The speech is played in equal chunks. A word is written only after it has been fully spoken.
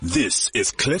This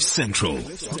is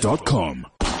CliffCentral.com.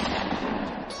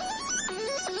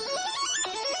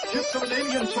 Ships of an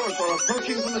alien source are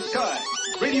approaching from the sky.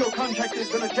 Radio contact has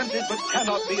been attempted but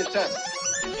cannot be established.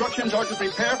 Instructions are to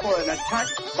prepare for an attack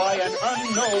by an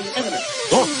unknown enemy.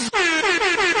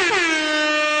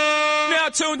 Now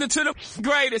tuned into the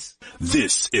greatest.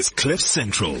 This is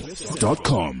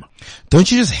CliffCentral.com.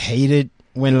 Don't you just hate it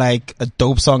when like a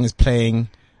dope song is playing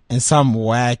and some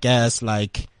whack ass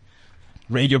like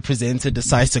radio presenter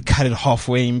decides to cut it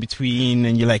halfway in between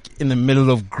and you're like in the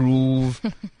middle of groove?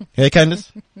 Hey,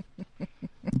 Candace?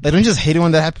 Don't you just hate it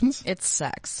when that happens? It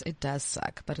sucks. It does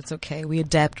suck, but it's okay. We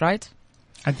adapt, right?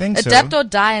 I think so. Adapt or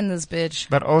die in this bitch.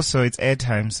 But also it's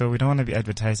airtime, so we don't want to be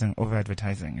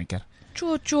over-advertising again.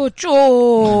 Cho, cho,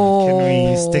 cho. Can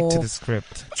we stick to the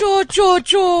script? Cho, cho,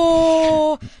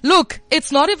 cho. Look,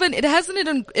 it's not even, it hasn't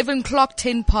even clocked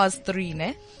 3:10,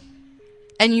 ne?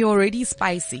 And you're already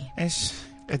spicy. It's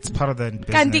part of the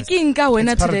business.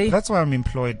 That's why I'm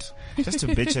employed. Just to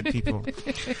bitch at people.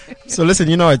 So listen,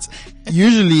 you know, it's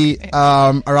usually,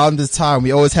 around this time,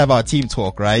 we always have our team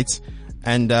talk, right?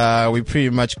 And, we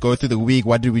pretty much go through the week.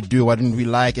 What did we do? What didn't we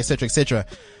like? Et cetera, et cetera.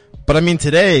 But I mean,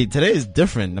 today is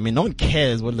different. I mean, no one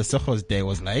cares what Lesejo's day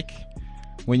was like.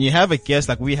 When you have a guest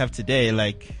like we have today,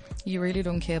 like. You really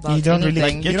don't care about you don't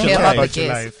anything. Really, you don't care care about your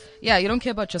life. Yeah, you don't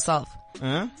care about yourself.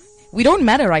 Huh? We don't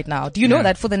matter right now. Do you know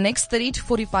that for the next 30 to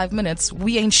 45 minutes,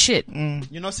 we ain't shit.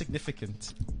 You're not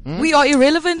significant. We are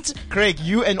irrelevant. Craig,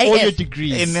 you and all your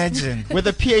degrees. Imagine. With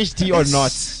a PhD or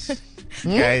not.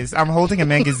 Guys, I'm holding a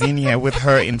magazine here with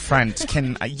her in front. It's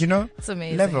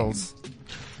amazing. Levels.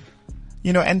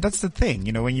 And that's the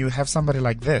thing, when you have somebody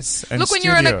like this. Look, when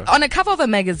you're on a cover of a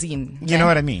magazine. You know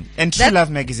what I mean? And True Love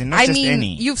magazine, not just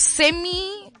any. You've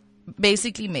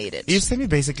semi-basically made it.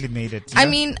 I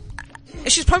mean,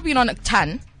 she's probably been on a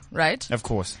ton, right? Of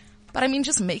course. But I mean,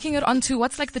 just making it onto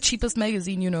what's like the cheapest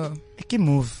magazine, I can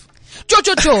move.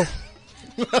 Cho.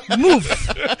 Move.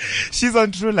 She's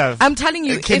on True Love. I'm telling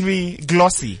you. Can we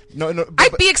glossy? No.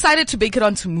 I'd be excited to make it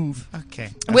onto Move. Okay.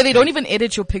 Where they don't even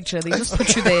edit your picture. They just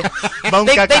put you there. they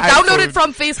download it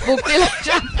from Facebook. They're like,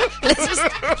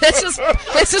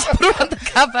 let's just put it on the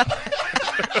cover.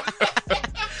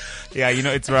 Yeah,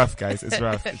 it's rough, guys. It's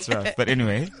rough. But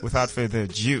anyway, without further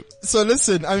ado. So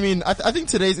listen, I mean, I think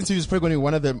today's interview is probably going to be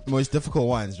one of the most difficult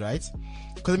ones, right?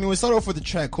 Because I mean, we start off with a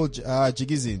track called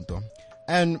Jigizinto.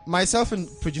 And myself and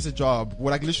producer Job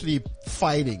were like literally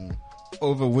fighting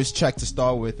over which track to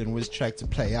start with and which track to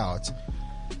play out.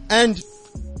 And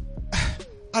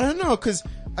I don't know, cause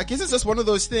I guess it's just one of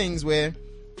those things where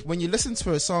when you listen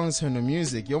to her songs and her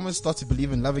music, you almost start to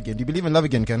believe in love again. Do you believe in love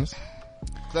again, Kenneth?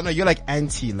 Cause I know you're like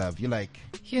anti-love. You're like,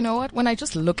 you know what? When I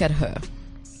just look at her,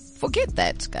 forget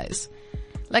that, guys.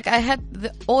 Like, I had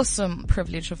the awesome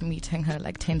privilege of meeting her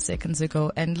like 10 seconds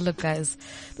ago. And look, guys,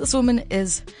 this woman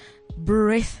is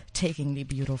breathtakingly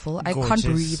beautiful. Gorgeous. I can't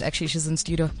breathe. Actually, she's in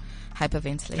studio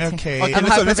hyperventilating. Okay.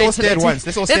 Let's all stay at once.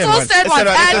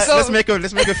 Let's make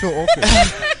her feel awkward.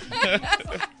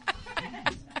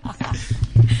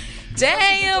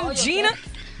 Damn, Gina.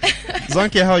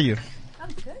 Zonke, how are you?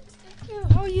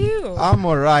 How are you? I'm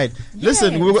alright.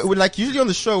 Listen, we like usually on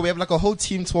the show we have like a whole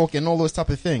team talk and all those type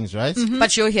of things, right? Mm-hmm.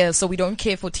 But you're here, so we don't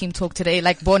care for team talk today.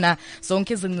 Like Bona,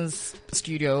 Zonke's in this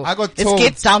studio. Let's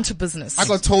get down to business. I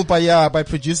got told by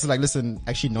producers like, listen,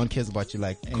 actually no one cares about you.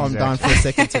 Like, calm down for a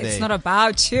second today. It's not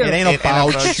about you. It ain't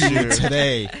about you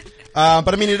today.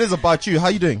 But I mean, it is about you. How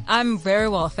are you doing? I'm very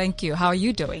well, thank you. How are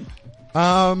you doing?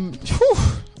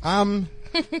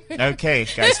 Okay,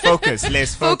 guys, focus.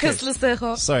 Let's focus.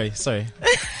 Lesejo. Sorry.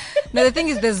 No, the thing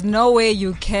is, there's no way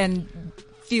you can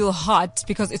feel hot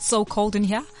because it's so cold in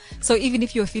here. So even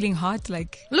if you're feeling hot,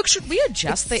 like... Look, should we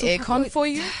adjust the aircon for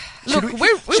you? Look,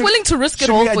 we're willing to risk it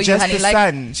all for you,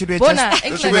 honey. Should we adjust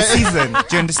the season? Do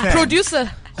you understand?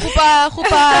 Producer,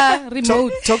 Hupa,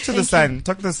 remote. Talk to the sun.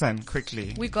 Talk to the sun,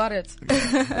 quickly. We got it.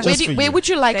 Where would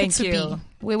you like Thank it to you. be?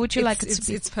 Where would you like it to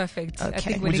be? It's perfect. Okay. I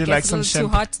think when Would you it like gets some a little too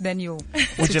hot, then you...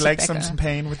 Would you like some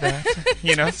champagne with that?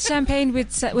 Champagne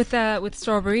with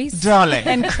strawberries. Darling.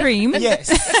 And cream. Yes.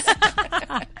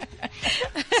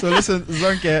 So listen,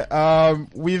 Zonke,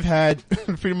 we've had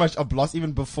pretty much a blast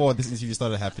even before this interview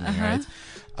started happening, right?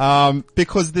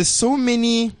 Because there's so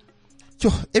many,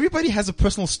 everybody has a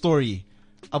personal story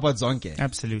about Zonke.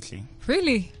 Absolutely.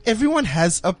 Really? Everyone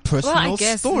has a personal I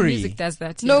guess story. Music does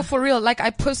that. No, for real. Like,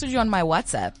 I posted you on my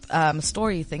WhatsApp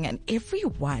story thing, and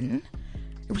everyone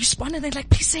respond and they're like,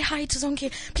 please say hi to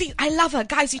Zonke. Please, I love her.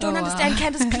 Guys, you don't understand.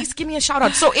 Candace, please give me a shout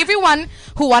out. So everyone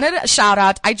who wanted a shout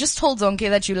out, I just told Zonke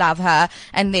that you love her,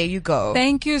 and there you go.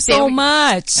 Thank you so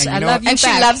much. I love you and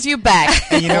back. she loves you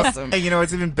back. And Awesome. and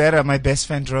it's even better. My best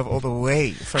friend drove all the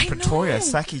way from Pretoria,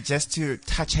 Saki, just to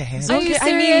touch her hand. Are you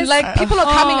I mean, serious? like, people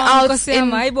are coming out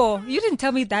in... You didn't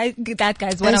tell me that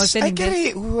guys, when I was sitting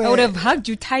there. I would have hugged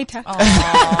you tighter.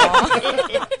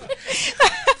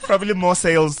 Probably more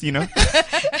sales, Stunning.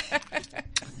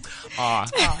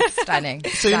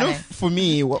 So, for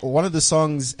me, one of the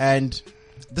songs, and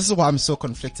this is why I'm so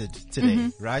conflicted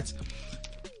today, right?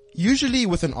 Usually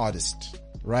with an artist,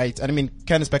 right? And I mean,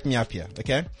 Candace, back me up here,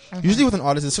 okay? Usually with an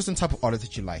artist, there's a certain type of artist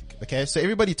that you like, okay? So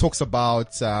everybody talks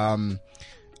about,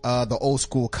 the old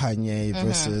school Kanye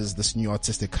versus this new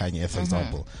artistic Kanye, for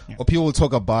example. Yeah. Or people will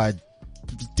talk about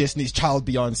Destiny's Child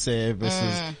Beyonce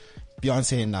versus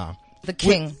Beyonce now. The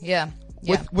king,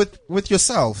 With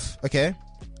yourself, okay?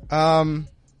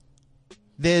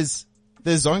 There's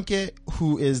Zonke,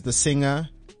 who is the singer,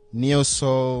 neo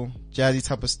soul, jazzy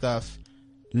type of stuff.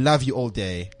 Love you all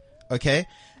day. Okay?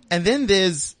 And then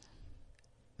there's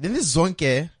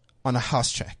Zonke on a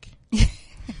house track.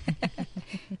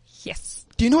 Yes.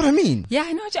 Do you know what I mean? Yeah,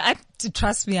 I know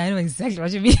trust me, I know exactly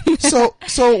what you mean. So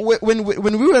when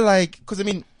we were like, cause I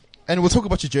mean, and we'll talk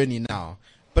about your journey now,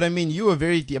 but I mean, you were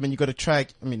you got a track,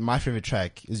 my favorite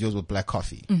track is yours with Black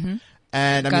Coffee. Mm-hmm.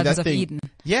 And I mean, that thing, Eden.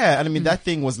 Yeah, and I mean, that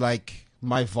thing was like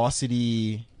my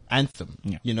varsity anthem,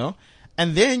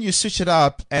 and then you switch it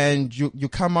up and you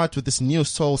come out with this neo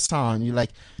soul sound. You're like,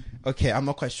 okay, I'm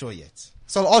not quite sure yet.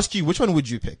 So I'll ask you, which one would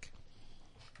you pick?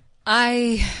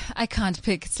 I can't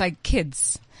pick. It's like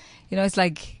kids, it's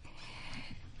like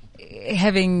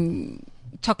having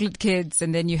chocolate kids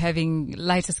and then you're having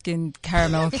lighter skinned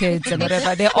caramel kids and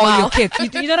whatever. They're all your kids. You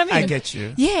know what I mean? I get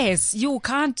you. Yes. You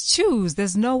can't choose.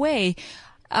 There's no way.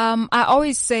 I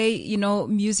always say,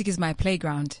 music is my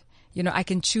playground. I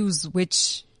can choose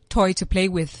which toy to play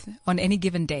with on any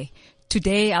given day.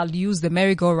 Today I'll use the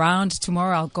merry-go-round.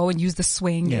 Tomorrow I'll go and use the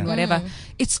swing and whatever.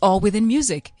 It's all within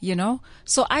music,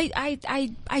 So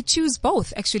I choose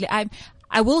both. Actually,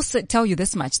 I will tell you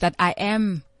this much, that I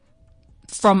am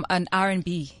from an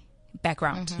R&B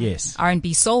background. Yes.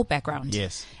 R&B soul background.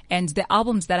 Yes. And the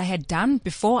albums that I had done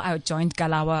before I joined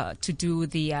Galawa to do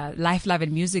the Life, Love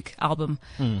and Music album,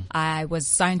 I was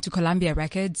signed to Columbia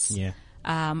Records. Yeah.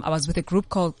 I was with a group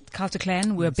called Culture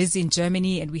Clan. We were busy in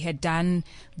Germany and we had done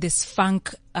this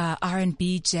funk,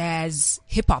 R&B, jazz,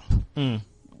 hip hop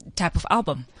type of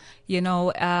album,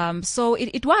 so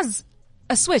it was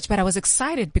a switch, but I was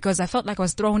excited because I felt like I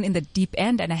was thrown in the deep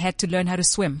end and I had to learn how to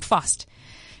swim fast,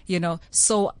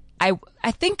 so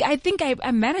I think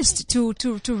I managed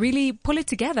to really pull it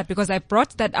together because I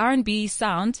brought that R&B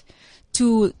sound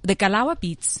to the Galawa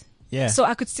beats. Yeah. So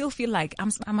I could still feel like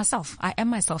I'm myself. I am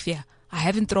myself. Yeah. I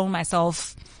haven't thrown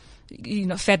myself,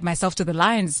 fed myself to the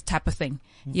lions type of thing,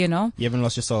 You haven't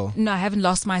lost your soul. No, I haven't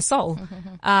lost my soul.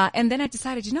 And then I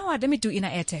decided, you know what, let me do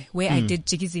Ina Ete, where I did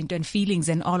Jigizinto and feelings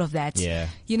and all of that. Yeah.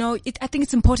 I think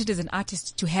it's important as an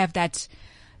artist to have that,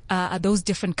 those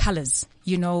different colors.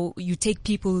 You take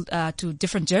people, to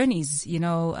different journeys,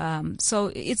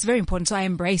 so it's very important. So I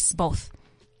embrace both.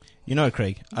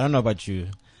 Craig, I don't know about you.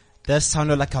 That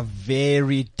sounded like a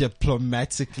very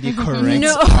diplomatically correct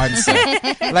answer.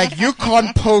 Like you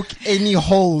can't poke any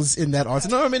holes in that answer.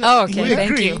 No, I mean, okay,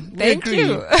 thank you. Thank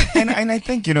you. and I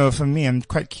think, for me, I'm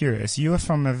quite curious. You are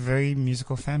from a very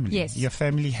musical family. Yes. Your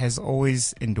family has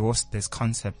always endorsed this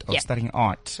concept of studying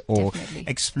art or Definitely.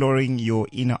 exploring your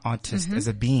inner artist as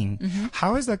a being.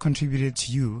 How has that contributed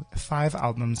to you? 5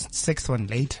 albums, 6th one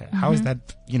later. How has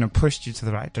that, pushed you to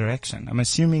the right direction? I'm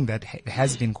assuming that it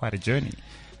has been quite a journey.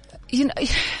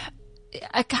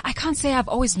 I can't say I've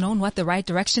always known what the right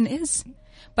direction is,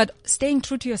 but staying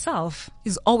true to yourself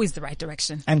is always the right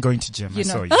direction. And going to gym, I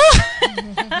saw you.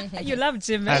 You love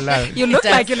gym. I love it. You look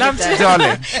like you love gym.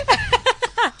 Darling.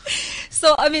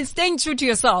 So, staying true to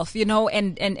yourself,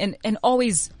 and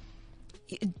always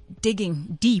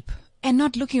digging deep and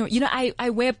not looking, I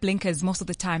wear blinkers most of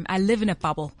the time. I live in a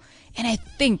bubble. And I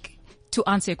think, to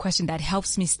answer your question, that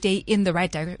helps me stay in the right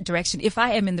direction, if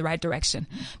I am in the right direction,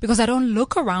 because I don't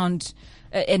look around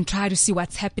and try to see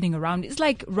what's happening around. It's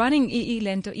like running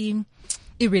a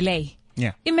relay.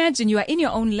 Yeah. Imagine you are in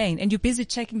your own lane and you're busy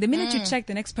checking. The minute you check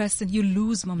the next person, you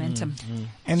lose momentum.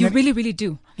 And You then- really, really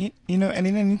do. You know, and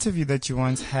in an interview that you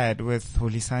once had with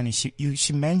Holisani,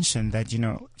 she mentioned that, you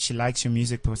know, she likes your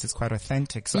music because it's quite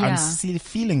authentic. So I'm Yeah. still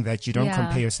feeling that you don't Yeah.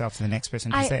 compare yourself to the next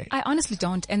person to say. I honestly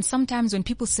don't. And sometimes when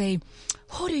people say,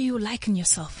 who do you liken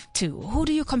yourself to? Who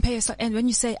do you compare yourself? And when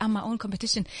you say, I'm my own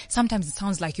competition, sometimes it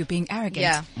sounds like you're being arrogant.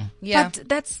 Yeah. Yeah. But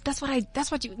that's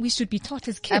what we should be taught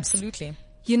as kids. Absolutely.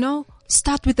 You know,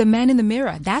 start with the man in the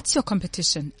mirror. That's your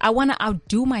competition. I want to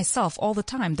outdo myself all the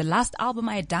time. The last album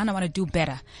I had done, I want to do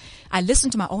better. I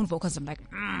listen to my own vocals. I'm like,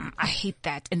 I hate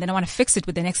that. And then I want to fix it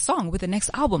with the next song, with the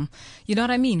next album. You know what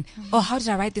I mean? Oh, how did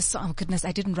I write this song? Oh, goodness,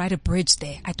 I didn't write a bridge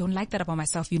there. I don't like that about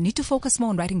myself. You need to focus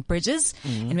more on writing bridges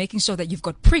and making sure that you've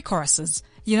got pre-choruses.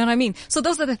 You know what I mean? So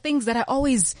those are the things that I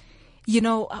always, you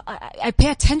know, I pay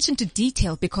attention to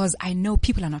detail because I know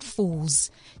people are not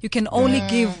fools. You can only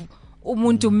give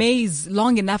umuntu maize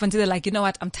long enough until they're like, you know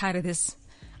what, I'm tired of this.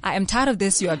 I am tired of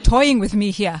this. You are toying with me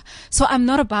here. So I'm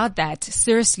not about that,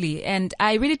 seriously. And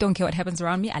I really don't care what happens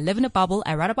around me. I live in a bubble.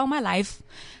 I write about my life.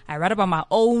 I write about my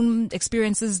own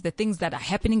experiences, the things that are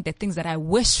happening, the things that I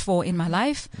wish for in my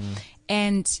life.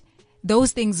 And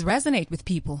those things resonate with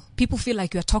people. People feel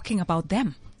like you're talking about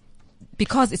them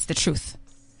because it's the truth.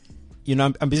 You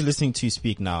know, I'm busy listening to you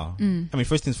speak now. I mean,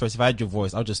 first things first, if I had your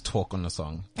voice, I'll just talk on the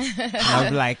song. I'll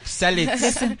be like, sell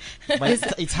it.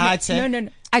 But it's hard to. No.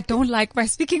 I don't like my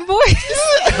speaking voice.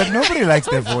 But nobody likes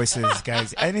their voices,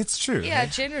 guys. And it's true. Yeah,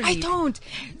 generally. I don't.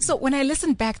 So when I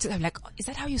listen back to it, I'm like, oh, is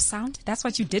that how you sound? That's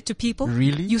what you did to people?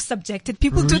 Really? You subjected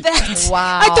people to that?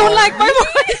 Wow. I don't like my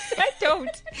voice. I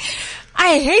don't.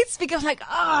 I hate speaking. I'm like,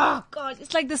 oh God,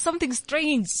 it's like there's something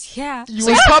strange here.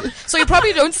 So you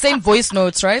probably don't send voice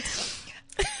notes, right?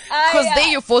 Because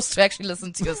then you're forced to actually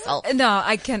listen to yourself. No,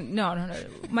 I can't. No.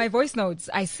 My voice notes,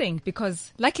 I sing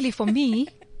because luckily for me,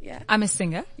 I'm a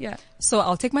singer. Yeah. So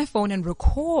I'll take my phone and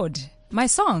record my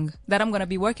song that I'm going to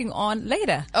be working on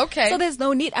later. Okay. So there's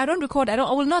no need. I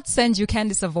will not send you,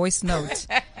 Candice, a voice note.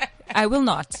 I will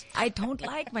not. I don't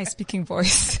like my speaking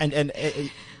voice. And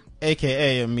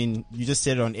AKA, I mean, you just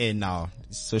said it on air now.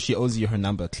 So she owes you her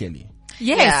number, clearly.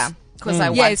 Yes. Yeah. Because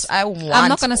I want. I'm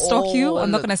not going to stalk you.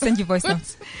 I'm not going to send you voice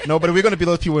notes. No, but we're going to be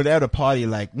those people at a party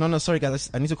like, no, sorry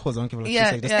guys, I need to call Zonke for like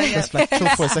 2 seconds. Just like chill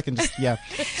for a second.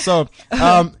 So,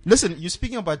 listen, you're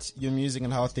speaking about your music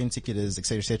and how authentic it is,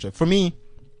 etc., etc. For me,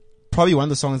 probably one of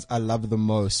the songs I love the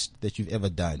most that you've ever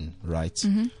done, right?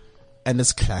 Mm-hmm. And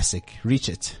it's classic. Reach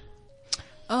It.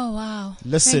 Oh, wow.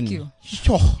 Listen. Thank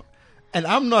you. And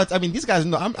I'm not, I mean, these guys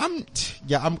know,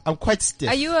 I'm quite stiff.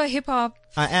 Are you a hip hop?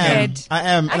 I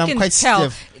am, and I'm quite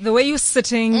stiff. The way you're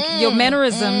sitting, your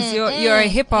mannerisms, you're a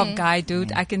hip hop guy,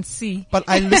 dude. I can see. But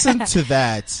I listened to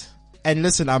that, and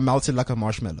listen, I melted like a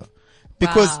marshmallow.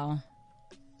 Because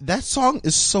that song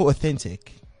is so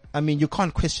authentic. I mean, you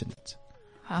can't question it.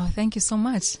 Wow, thank you so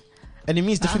much. And it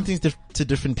means different things to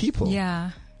different people.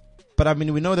 Yeah. But I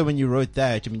mean, we know that when you wrote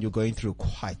that, I mean, you're going through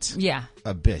quite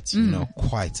a bit, you know,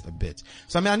 quite a bit.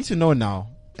 So I mean, I need to know now,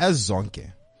 as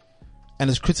Zonke, and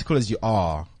as critical as you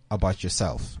are about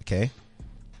yourself, okay,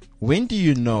 when do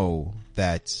you know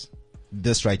that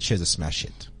this right here is a smash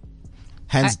hit?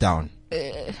 Hands down.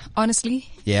 Honestly?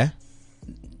 Yeah?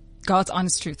 God's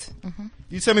honest truth. Mm-hmm.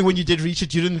 You tell me when you did Reach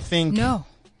It, you didn't think... No.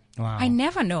 Wow. I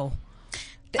never know.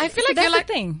 I feel like that's you're like...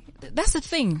 the thing. That's the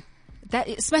thing.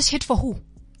 That smash hit for who?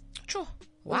 True.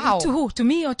 Wow. To who? To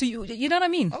me or to you? You know what I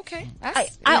mean? Okay.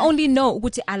 I only know,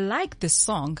 Uti, I like this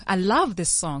song. I love this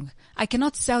song. I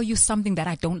cannot sell you something that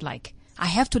I don't like. I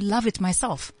have to love it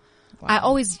myself. Wow. I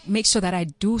always make sure that I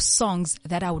do songs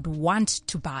that I would want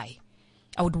to buy.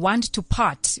 I would want to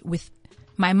part with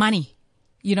my money.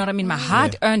 You know what I mean? My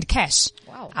hard-earned cash.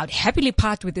 Wow. I would happily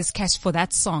part with this cash for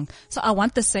that song. So I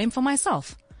want the same for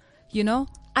myself. You know?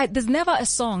 There's never a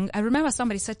song. I remember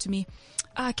somebody said to me,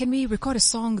 can we record a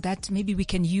song that maybe we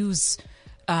can use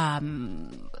as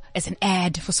an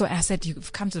ad for so? I said,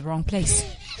 you've come to the wrong place.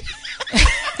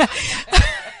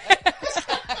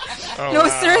 No,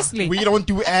 seriously. We don't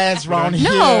do ads around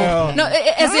here. No,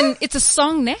 as in, it's a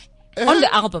song, ne? On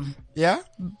the album. Yeah?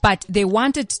 But they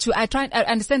wanted to, I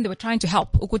understand they were trying to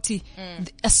help. Ukuti,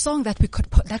 a song that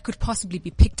could possibly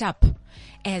be picked up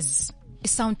as a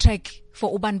soundtrack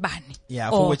for Uban Bani. Yeah,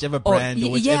 for whichever brand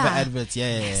or whichever advert.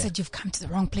 Yeah. I said, you've come to the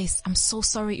wrong place. I'm so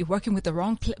sorry. You're working with the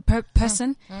wrong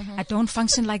person. Mm-hmm. I don't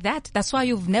function like that. That's why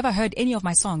you've never heard any of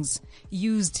my songs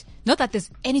used. Not that there's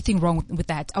anything wrong with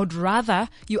that. I would rather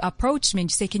you approach me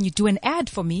and you say, can you do an ad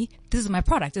for me? This is my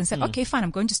product. And said, okay, fine.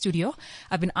 I'm going to studio.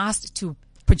 I've been asked to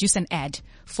produce an ad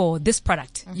for this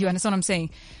product. Mm-hmm. You understand what I'm saying?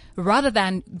 rather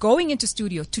than going into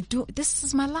studio to do, this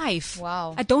is my life.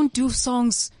 Wow. I don't do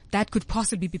songs that could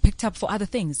possibly be picked up for other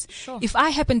things. Sure. If I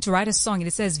happen to write a song and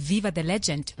it says Viva the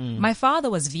Legend, my father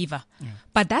was Viva.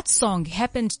 But that song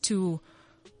happened to,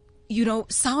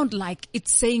 sound like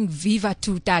it's saying Viva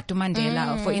to Tatu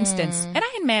Mandela, for instance. And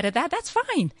I ain't mad at that. That's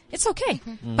fine. It's okay.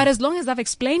 But as long as I've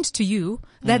explained to you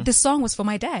that the song was for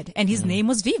my dad and his name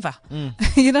was Viva.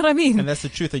 You know what I mean? And that's the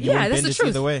truth, and you won't that's bend the it truth.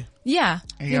 either way. Yeah.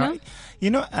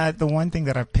 The one thing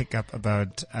that I pick up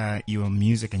about your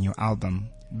music and your album,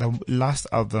 the last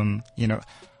album,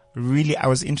 really I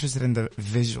was interested in the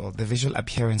visual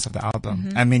appearance of the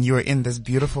album. I mean, you were in this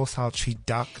beautiful sultry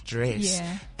dark dress.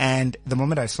 Yeah. And the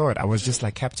moment I saw it, I was just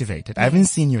like captivated. I haven't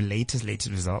seen your latest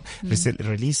result,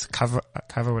 release, cover,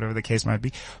 whatever the case might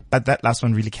be. But that last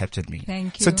one really captured me.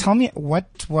 Thank you. So tell me,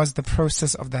 what was the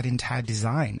process of that entire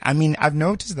design? I mean, I've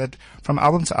noticed that from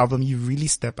album to album, you really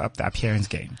step up the appearance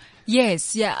game.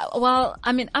 Yes, yeah. Well,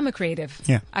 I mean, I'm a creative.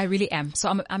 Yeah. I really am. So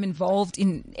I'm involved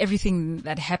in everything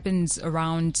that happens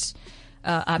around,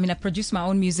 I produce my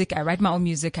own music, I write my own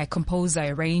music, I compose, I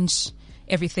arrange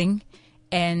everything.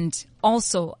 And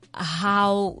also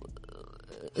how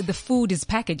the food is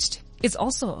packaged. It's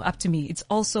also up to me. It's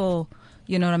also,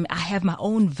 I have my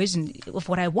own vision of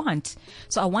what I want.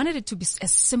 So I wanted it to be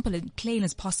as simple and plain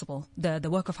as possible, the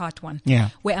work of art one. Yeah.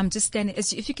 Where I'm just standing,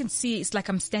 if you can see, it's like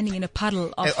I'm standing in a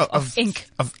puddle of ink.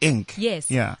 Of ink. Yes.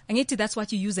 Yeah. And that's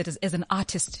what you use it as an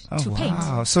artist to paint.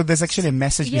 Wow. So there's actually a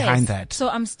message behind that. So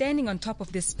I'm standing on top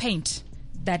of this paint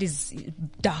that is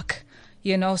dark,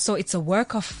 so it's a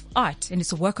work of art and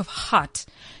it's a work of heart,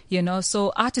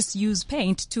 so artists use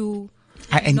paint to,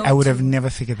 I would have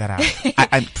never figured that out.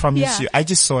 I promise you. I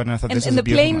just saw it and I thought this was a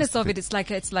beautiful plainness of it, it's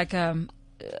like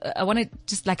I want it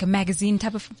just like a magazine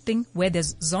type of thing where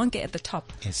there's Zonke at the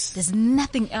top. Yes. There's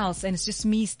nothing else and it's just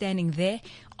me standing there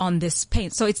on this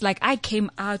paint. So it's like I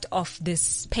came out of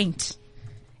this paint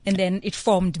and then it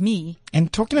formed me.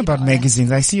 And talking about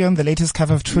magazines, I see you on the latest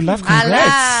cover of True Love.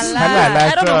 Congrats.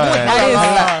 I don't know what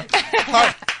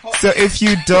that is. So if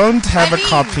you don't have a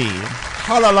copy, if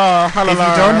you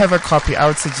don't have a copy, I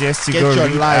would suggest you go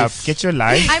read up. Get your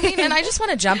life. I mean, and I just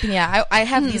want to jump in here. I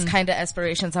have these kind of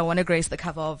aspirations. I want to grace the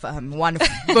cover of one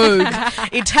Vogue,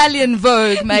 Italian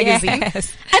Vogue magazine.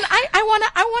 Yes. And I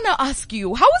want to ask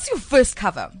you, how was your first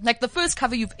cover? Like the first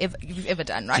cover you've ever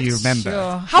done, right? Do you remember?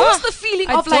 Sure. How was the feeling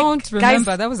of like, I don't remember.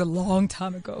 guys, That was a long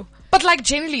time ago. but like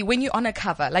generally when you're on a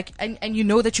cover, like, and you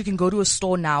know that you can go to a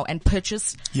store now and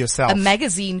purchase Yourself. a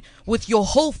magazine with your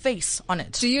whole face on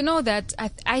it. Do you know that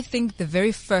I think the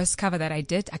very first cover that I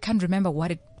did, I can't remember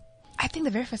I think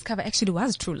the very first cover actually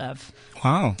was True Love.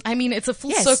 Wow. I mean, it's a full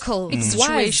Yes, circle it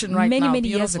situation was. right now. Many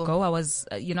years Beautiful. ago, I was,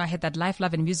 I had that Life,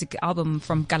 Love and Music album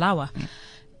from Galawa.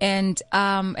 And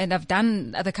I've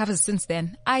done other covers since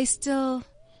then. I still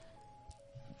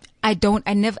don't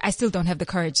have the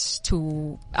courage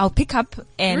to, I'll pick up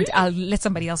and Really? I'll let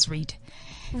somebody else read.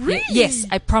 Really? Yes,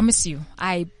 I promise you.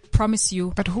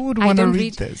 But who would I want to don't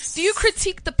read this? Do you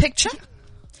critique the picture?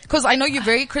 Because I know you're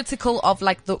very critical of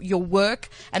like your work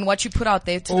and what you put out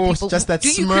there to the people. Just that Do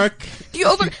you smirk. Do you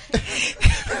over?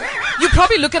 You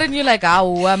probably look at it and you're like,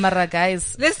 Mara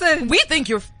guys, Listen, we think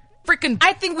you're freaking.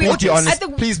 I think we Please be honest. I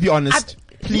think Please be honest.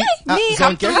 Please,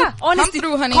 come Zonke? through. Honesty, Come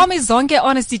through, honey. Call me Zonke,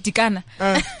 honesty tikana.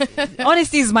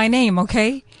 Honesty is my name,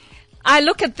 okay? I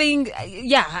look at things,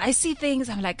 I see things,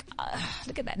 I'm like,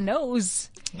 look at that nose.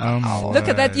 Look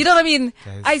at that, you know what I mean?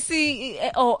 Yes. I see,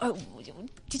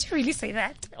 did you really say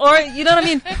that? Or, you know what I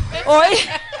mean? Or,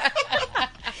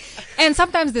 and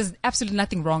sometimes there's absolutely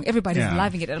nothing wrong. Everybody's Yeah.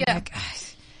 laughing at it. I'm Yeah. like,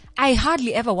 I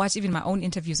hardly ever watch even my own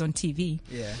interviews on TV.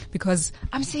 Yeah. Because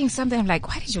I'm seeing something, I'm like,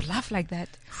 why did you laugh like that?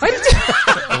 Why did you?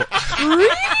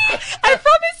 Really? I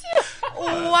promise you.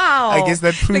 Wow. I guess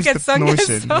that proves at the Zonke's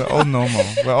notion. song. We're all normal.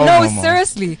 We're all No, normal.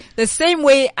 seriously. The same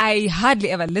way I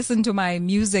hardly ever listen to my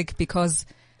music because,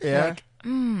 Yeah.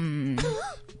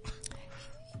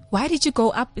 why did you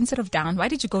go up instead of down? Why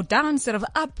did you go down instead of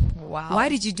up? Wow. Why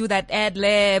did you do that ad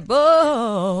lib?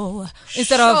 Oh,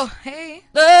 instead Oh, of, hey.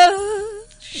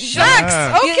 shucks.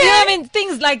 Yeah. Okay. You know what I mean?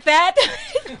 Things like that.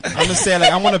 I'm gonna say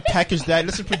like I want to package that.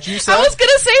 Listen, producer, I was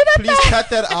gonna say that. please cut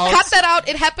that out. Cut that out.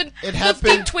 It happened. It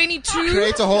happened. 1522.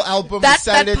 Create a whole album. That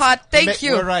sell it, part. Thank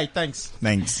you. We're right. Thanks.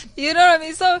 Thanks. You know what I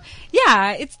mean? So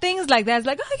yeah, it's things like that. It's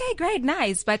like, okay, great,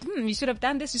 nice, but you should have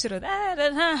done this. You should have that.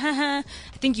 I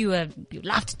think you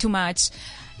laughed too much.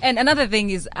 And another thing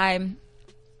is I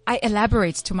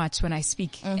elaborate too much when I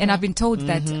speak, and I've been told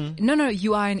that no,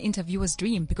 you are an interviewer's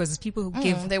dream because people who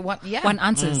give They want, yeah. one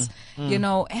answers, you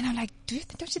know. And I'm like,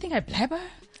 don't you think I blabber?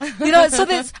 You know, so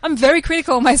I'm very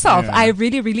critical of myself. Yeah. I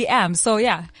really, really am. So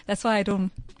yeah, that's why I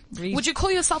don't Really. Would you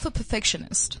call yourself a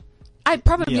perfectionist? I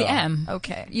probably Yeah. am.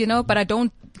 Okay. You know, but I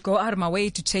don't go out of my way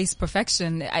to chase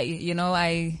perfection.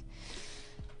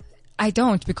 I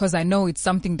don't, because I know it's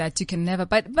something that you can never,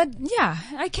 but yeah,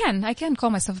 I can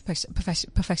call myself a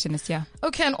perfectionist. Yeah.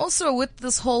 Okay, and also with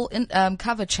this whole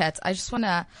cover chat, I just want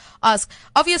to ask,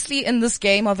 obviously in this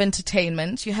game of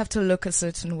entertainment, you have to look a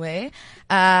certain way.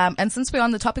 And since we're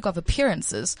on the topic of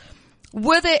appearances,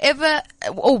 was there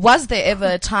ever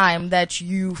a time that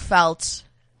you felt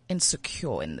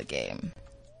insecure in the game?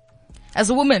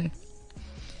 As a woman?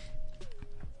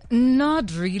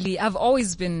 Not really. I've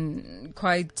always been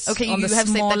quite on the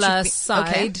smaller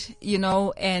side, you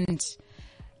know, and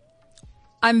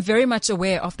I'm very much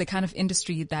aware of the kind of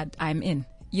industry that I'm in.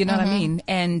 You know what I mean?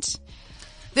 And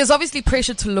there's obviously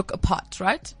pressure to look apart,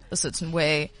 right? A certain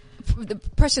way. The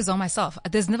pressure's on myself.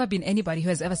 There's never been anybody who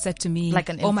has ever said to me, like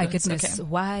an oh my influence, goodness,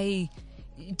 why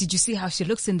did you see how she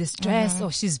looks in this dress?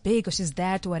 Or she's big, or she's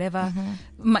that, or whatever.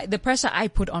 The pressure I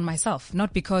put on myself,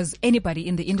 not because anybody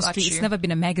in the industry. It's never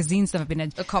been a magazine. It's never been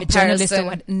a journalist or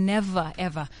what. Never,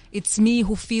 ever. It's me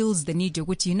who feels the need to.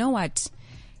 Which, you know what?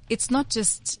 It's not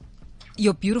just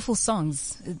your beautiful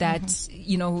songs that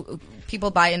you know people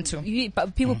buy into.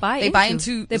 People buy buy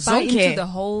into the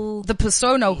whole the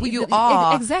persona, who you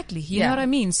are. Exactly. You know what I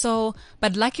mean? So,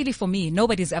 but luckily for me,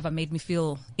 nobody's ever made me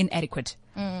feel inadequate.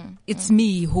 It's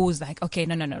me who's like, okay,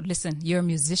 no, listen, you're a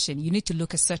musician. You need to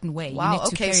look a certain way. Wow. You need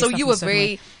to Okay. So you were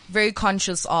very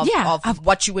conscious of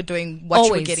what you were doing, what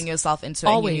you were getting yourself into,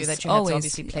 and you knew that you had to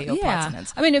obviously play your part in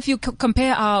it. I mean, if you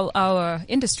compare our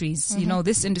industries, you know,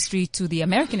 this industry to the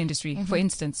American industry, for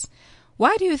instance,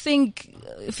 why do you think,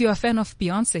 if you're a fan of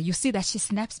Beyonce, you see that she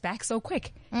snaps back so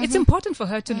quick? It's important for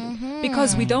her to,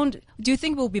 because we don't, do you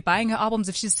think we'll be buying her albums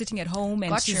if she's sitting at home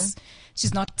and she's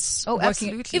not working?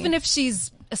 Absolutely. Even if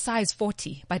she's a size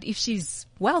 40, but if she's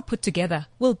well put together,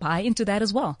 we'll buy into that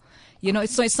as well. You know,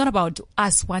 so it's not about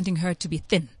us wanting her to be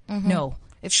thin. No.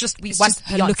 It's just we It's want just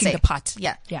her Beyonce. looking the part.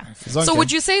 Yeah. Zonke. So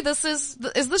would you say this is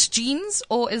this jeans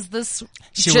or is this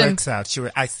She gym? works out.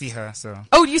 I see her, so.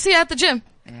 Oh, you see her at the gym?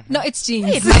 No, it's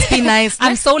jeans. It must be nice.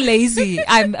 I'm so lazy.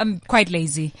 I'm quite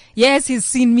lazy. Yes, he's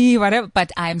seen me, whatever,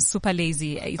 but I'm super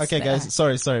lazy. Okay, guys,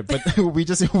 sorry, but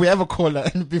we have a caller,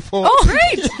 and before. Oh,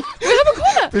 great! We have a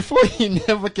caller. Before he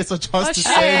never gets a chance to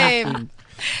say anything.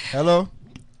 Hello.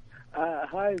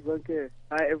 Hi, Zonke.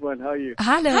 Hi, everyone. How are you?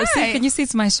 Hello. Hi. See, can you see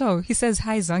it's my show? He says,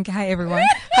 hi, Zonke. Hi, everyone.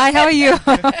 Hi, how are you?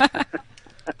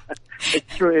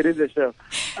 It's true. It is a show.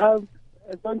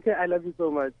 Zonke, I love you so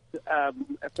much. A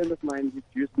friend of mine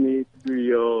introduced me to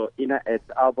your Inner Ed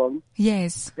album.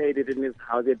 Yes. Played it in his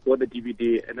house. He bought the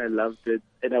DVD, and I loved it.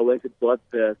 And I went and bought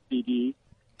the CD.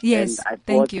 Yes. And I Thank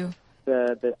bought you.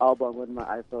 the album on my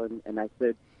iPhone, and I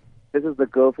said, this is the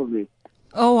girl for me.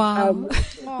 Oh, wow.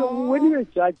 So when you were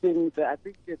judging, I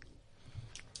think it's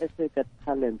Got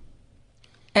Talent.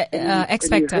 X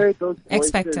and you Factor. heard those X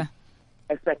voices- Factor.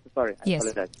 X Factor, sorry. I Yes.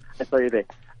 apologize. I saw you there.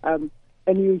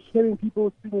 And you're hearing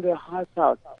people singing their hearts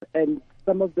out, and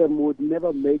some of them would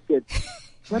never make it.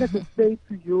 What does it say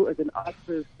to you as an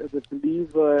artist, as a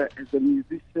believer, as a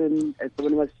musician, as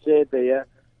someone who has shared their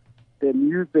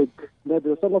music? You know,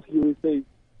 there's some of you who say,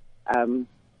 I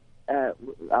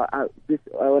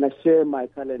want to share my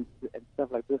talent and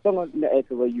stuff like that. There's a song on the air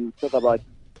where you talk about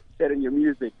sharing your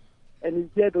music, and you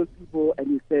hear those people and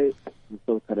you say, I'm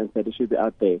so talented, it should be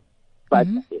out there. But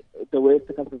the way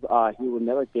circumstances are, he will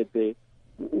never get there.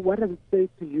 What does it say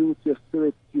to you, to your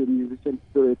spirit, to your musician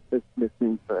spirit that's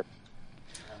listening first?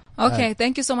 Okay,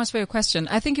 thank you so much for your question.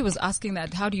 I think he was asking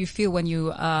that. How do you feel when you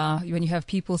have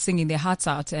people singing their hearts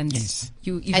out and Yes.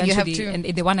 you eventually and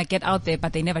they want to get out there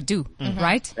but they never do,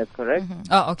 right? That's correct.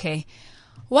 Oh, okay.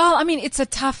 Well, I mean, it's a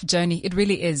tough journey. It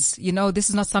really is. You know, this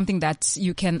is not something that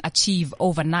you can achieve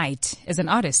overnight as an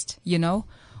artist, you know.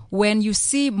 When you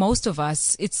see most of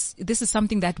us, this is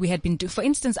something that we had been doing. For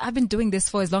instance, I've been doing this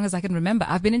for as long as I can remember.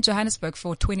 I've been in Johannesburg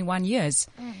for 21 years.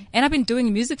 And I've been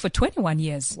doing music for 21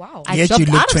 years. Wow. I Yet dropped you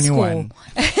look out of 21.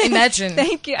 school. Imagine.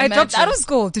 Thank you. I dropped out of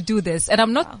school to do this. And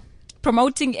I'm not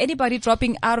promoting anybody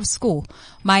dropping out of school.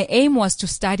 My aim was to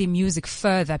study music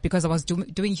further because I was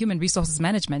doing human resources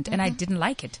management and I didn't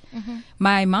like it.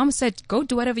 My mom said, go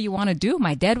do whatever you want to do.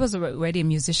 My dad was already a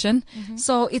musician.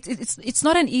 So it's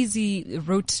not an easy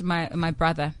route, my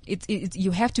brother.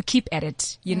 You have to keep at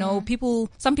it. You know,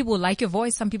 some people like your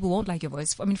voice, some people won't like your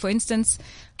voice. I mean, for instance,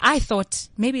 I thought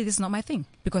maybe this is not my thing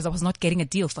because I was not getting a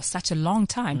deal for such a long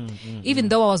time. Even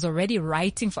though I was already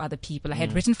writing for other people. I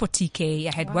had written for TK.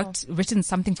 I had written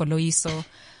something for Loiso.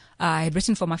 I had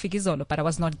written for Mafikizolo, but I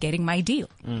was not getting my deal.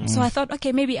 So I thought,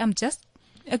 okay, maybe I'm just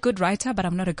a good writer, but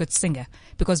I'm not a good singer,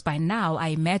 because by now I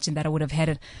imagine that I would have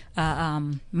had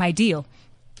my deal.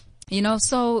 You know,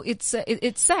 so it's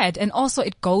sad. And also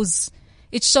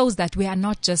it shows that we are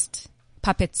not just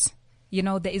puppets. You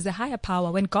know, there is a higher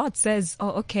power. When God says,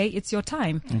 "Oh, okay, it's your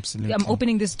time. Absolutely. I'm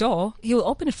opening this door," He will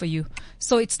open it for you.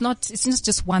 So it's not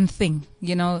just one thing,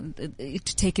 you know,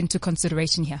 to take into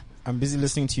consideration here. I'm busy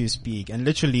listening to you speak, and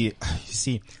literally, you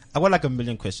see, I got like a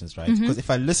million questions, right? Because if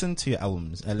I listen to your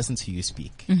albums, I listen to you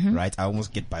speak, right? I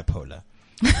almost get bipolar.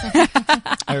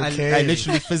 Okay. I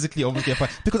literally physically almost get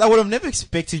bipolar. Because I would have never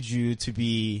expected you to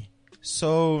be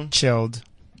so Chilled.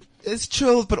 It's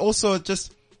chilled, but also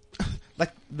just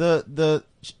like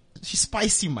she's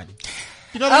spicy, man.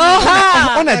 You know what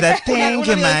I mean? Ona that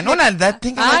thing, man. Ona that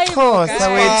thing. Of Ay, course.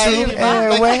 okay.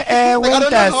 I I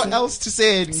don't know how else to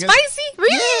say it. Spicy?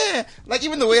 Really? Yeah. Like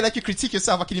even the way like you critique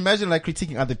yourself, I can imagine like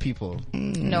critiquing other people.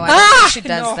 No, I don't think she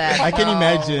does no. that. I can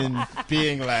imagine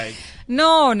being like,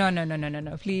 No,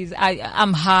 please.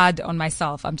 I'm hard on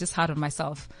myself. I'm just hard on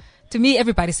myself. To me,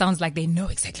 everybody sounds like they know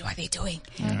exactly what they're doing.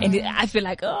 And I feel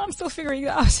like, oh, I'm still figuring it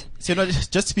out. so you know,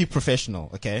 just to be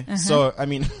professional, okay? So, I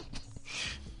mean,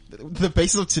 the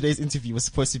basis of today's interview was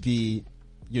supposed to be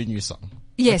your new song.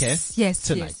 Yes, okay? yes,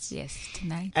 Tonight. yes,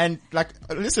 tonight. And like,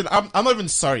 listen, I'm not even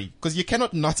sorry, because you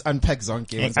cannot not unpack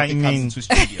Zonke when I Zonke mean- comes into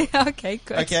studio. Okay,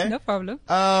 good. Okay. No problem.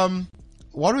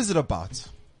 What was it about?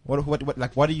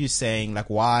 What are you saying? Like,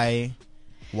 why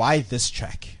this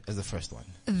track as the first one?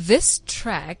 This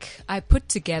track I put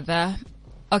together.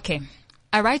 Okay.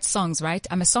 I write songs, right?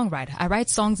 I'm a songwriter. I write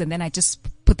songs and then I just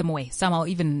put them away. Some I'll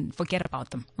even forget about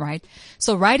them, right?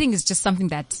 So writing is just something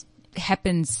that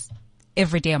happens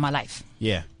every day of my life.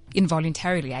 Yeah.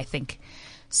 Involuntarily, I think.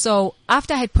 So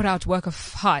after I had put out Work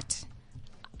of Heart,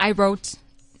 I wrote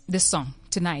this song,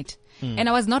 Tonight. And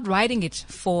I was not writing it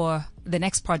for the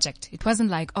next project. It wasn't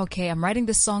like, okay, I'm writing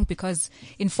this song because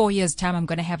in 4 years' time I'm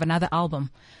going to have another album.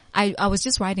 I was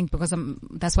just writing because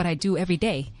that's what I do every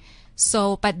day.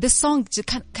 So, but this song just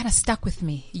kind of stuck with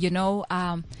me, you know.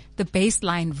 The bass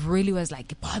line really was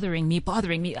like bothering me.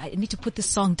 I need to put this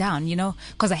song down, you know,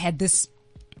 because I had this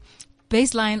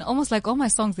bass line, almost like all my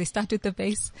songs, they start with the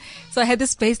bass. So I had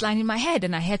this bass line in my head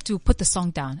and I had to put the song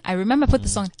down. I remember I put the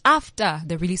song after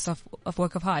the release of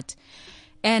Work of Heart.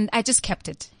 And I just kept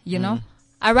it, you know.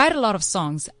 I write a lot of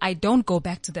songs. I don't go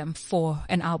back to them for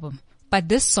an album. But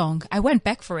this song, I went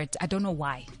back for it. I don't know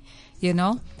why, you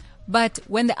know. But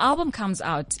when the album comes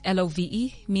out,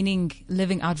 LOVE, meaning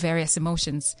living out various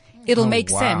emotions, it'll make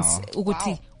sense.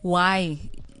 Ukuthi, why,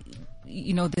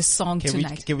 you know, this song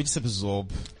tonight. Can we just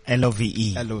absorb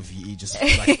LOVE? LOVE? Just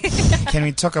like, Can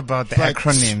we talk about the Like-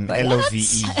 acronym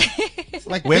LOVE?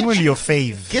 like When will your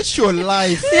fave? get your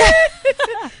life?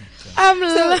 I'm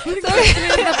looking in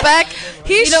the back.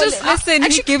 He's You know, just listen, he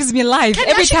actually, gives me life. can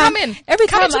Every actually time, come in. every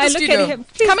Come time into I the look studio. at him,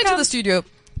 please Come into the studio.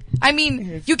 I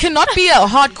mean, you cannot be a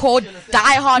hardcore,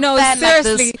 die-hard No, fan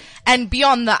seriously. like this and be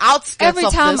on the outskirts Every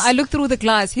of time this. I look through the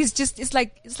glass, he's just, it's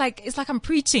like I'm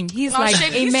preaching. He's No, like,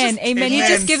 Shane, he's amen, just- amen. He Amen.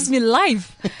 just gives me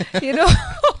life, you know?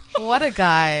 What a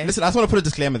guy. Listen, I just want to put a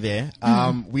disclaimer there.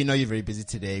 We know you're very busy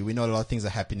today. We know a lot of things are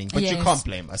happening, but you Yes. can't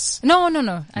blame us. No. You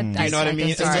know what I mean?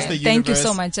 It's just the universe. Thank you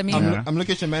so much. I mean, I'm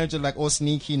looking at your manager like all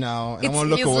sneaky now, and I It's- want to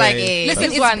look it's away. like a- listen,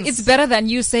 These ones. it's better than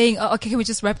you saying, oh, okay, can we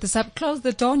just wrap this up? Close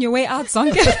the door on your way out,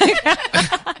 Zonke.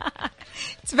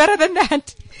 It's better than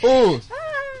that. Oh,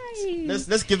 Hi.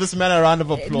 let's give this man a round of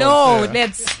applause. No, sir.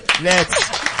 let's. let's.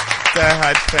 The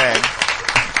hot fan.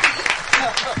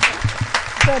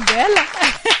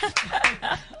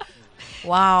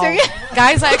 Wow.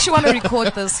 Guys, I actually want to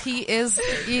record this. He is,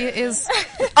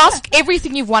 ask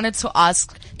everything you've wanted to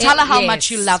ask. Tell her how Yes.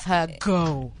 much you love her.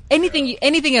 Go.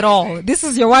 Anything at all. This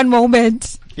is your one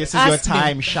moment. This is your Ask me.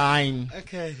 time, shine.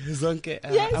 Okay, Zonke,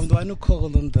 I'm the one who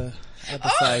called on the other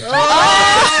side.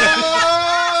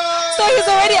 So he's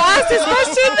already asked his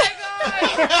question.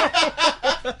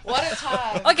 What a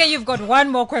time. Okay, you've got one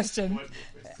more question.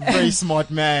 Very smart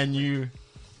man, you.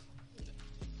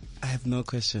 I have no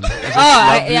question.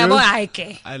 I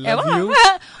okay. I love you.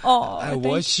 Oh, I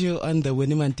watched you on the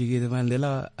Winnie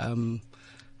Mandela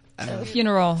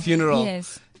funeral.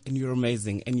 Yes. And you're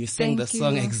amazing. And you sang the Thank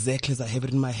song you. exactly as I have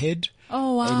it in my head.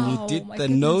 Oh wow. And you did my the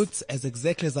goodness. notes as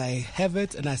exactly as I have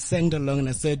it. And I sang along and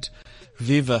I said,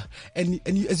 Viva. And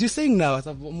you, as you're saying now, as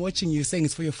I'm watching you saying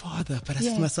it's for your father. But I said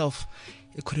Yes. to myself,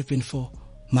 it could have been for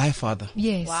my father.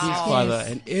 Yes. His father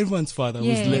and everyone's father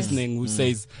Yes. who's listening who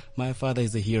says, my father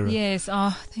is a hero. Yes.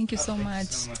 Oh, thank you so much.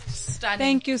 Stunning.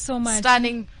 Thank you so much.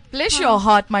 Stunning. Bless your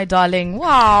heart, my darling.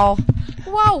 Wow.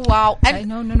 Wow, wow. And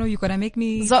No, you're gonna make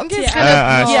me. Zonke's tear gonna,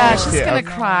 up. yeah, no, she's yeah. gonna No,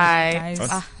 cry.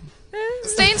 guys.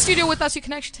 Stay in studio with us. You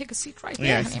can actually take a seat right there.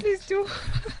 Yes. honey. Please do.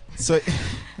 So,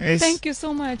 Thank you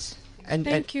so much.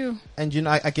 Thank you. And you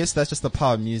know, I guess that's just the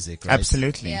power of music, right?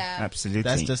 Absolutely. Yeah. Absolutely.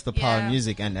 That's just the power of Yeah.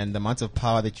 music and the amount of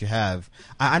power that you have.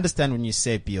 I understand when you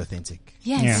say be authentic.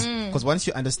 Yes. Yeah. Because once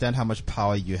you understand how much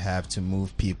power you have to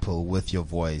move people with your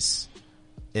voice,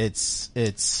 it's,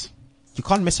 you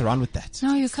can't mess around with that.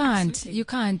 No, you can't. You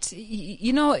can't.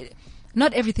 You know,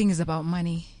 not everything is about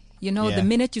money. You know, Yeah. the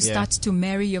minute you Yeah. start to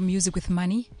marry your music with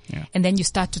money, Yeah. and then you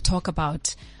start to talk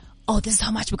about, oh, this is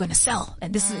how much we're going to sell.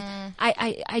 And this is,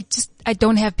 I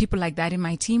don't have people like that in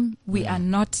my team. We are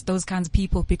not those kinds of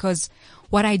people, because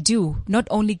what I do not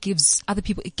only gives other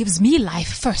people, it gives me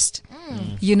life first.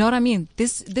 You know what I mean?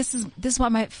 This is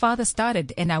what my father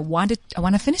started, and I want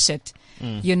to finish it.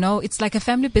 You know, it's like a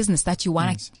family business that you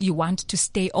want to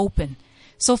stay open.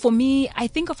 So for me, I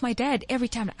think of my dad every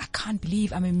time. I can't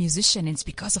believe I'm a musician. It's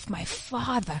because of my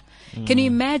father. Can you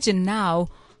imagine now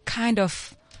kind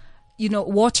of, you know,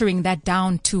 watering that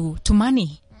down to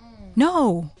money?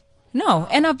 No.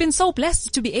 And I've been so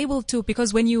blessed to be able to,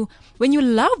 because when you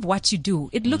love what you do,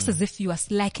 it looks as if you are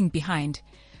slacking behind,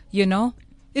 you know?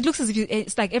 It looks as if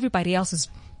it's like everybody else is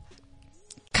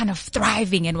kind of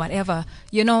thriving and whatever,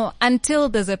 you know, until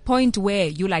there's a point where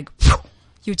you like,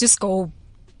 you just go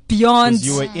beyond 'Cause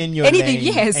you were in your anything.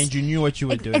 lane, Yes. and you knew what you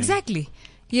were doing. Exactly.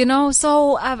 You know,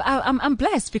 so I'm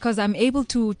blessed because I'm able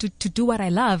to do what I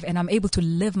love, and I'm able to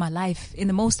live my life in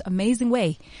the most amazing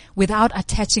way without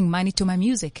attaching money to my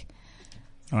music.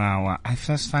 Wow. I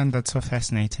just find that so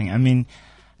fascinating. I mean,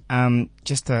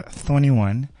 just a thorny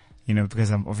one, you know, because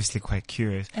I'm obviously quite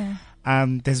curious.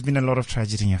 There's been a lot of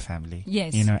tragedy in your family.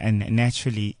 Yes. You know, and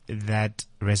naturally that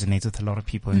resonates with a lot of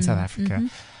people in South Africa.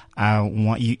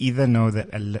 You either know that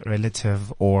a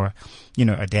relative or, you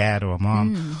know, a dad or a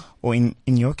mom, or in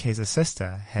your case, a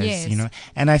sister has, Yes. you know,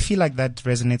 and I feel like that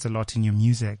resonates a lot in your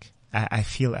music. I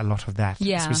feel a lot of that,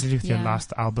 Yeah, especially with your yeah.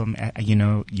 last album. You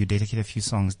know, you dedicated a few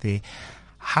songs there.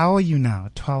 How are you now?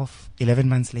 11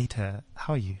 months later,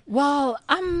 how are you? Well,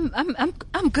 I'm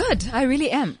good. I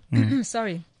really am.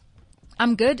 Sorry.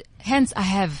 I'm good. Hence, I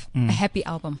have a happy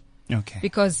album. Okay.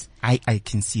 Because I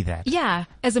can see that. yeah,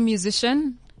 as a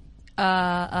musician,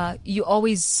 you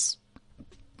always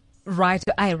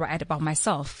I write about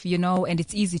myself, you know, and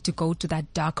it's easy to go to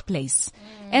that dark place.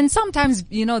 And sometimes,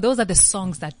 you know, those are the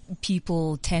songs that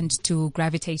people tend to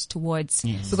gravitate towards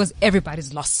because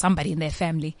everybody's lost somebody in their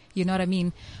family. You know what I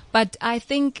mean? But I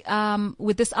think,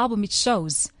 with this album, it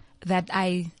shows that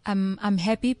I'm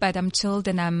happy, but I'm chilled,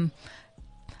 and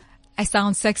I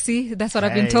sound sexy. That's what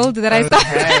I've been told that I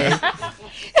sound.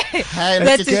 Hey,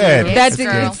 That's good. That's Yes,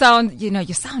 girl. it. Sound, you know,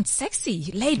 you sound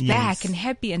sexy, laid back and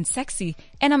happy and sexy.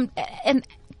 And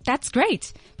that's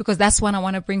great because that's what I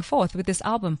want to bring forth with this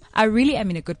album. I really am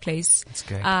in a good place. That's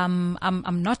good. I'm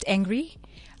not angry.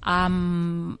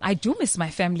 I do miss my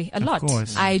family a lot.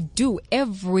 course. I do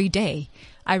every day.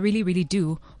 I really, really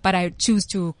do. But I choose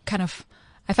to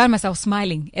I find myself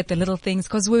smiling at the little things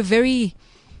because we're very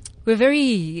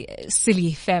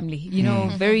silly family, you know,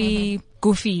 very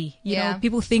goofy. You know,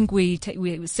 people think we're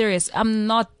serious. I'm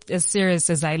not as serious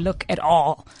as I look at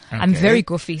all. I'm very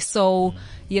goofy. So,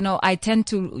 you know, I tend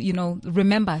to, you know,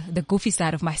 remember the goofy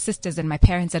side of my sisters and my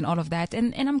parents and all of that.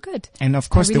 And I'm good. And of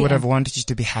course, I they really would have am. wanted you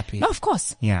to be happy. No, of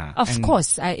course. Yeah. Of And-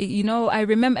 course. I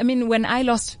remember, when I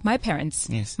lost my parents,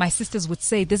 Yes. my sisters would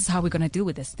say, this is how we're going to deal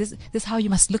with this. This is how you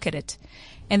must look at it.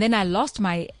 And then I lost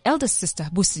my eldest sister,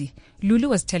 Busi. Lulu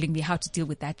was telling me how to deal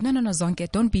with that. No,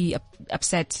 Zonke, don't be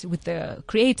upset with the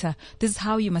creator. This is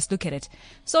how you must look at it.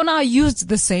 So now I used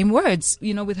the same words,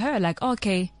 you know, with her, like,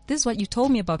 okay, this is what you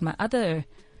told me about my other,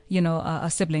 you know,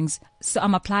 siblings. So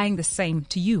I'm applying the same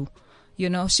to you. You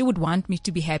know, she would want me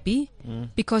to be happy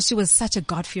because she was such a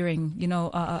God-fearing, you know,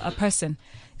 a person.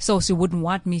 So she wouldn't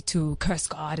want me to curse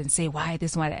God and say, why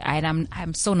this, why that. And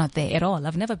I'm so not there at all.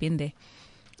 I've never been there.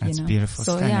 That's you know? beautiful,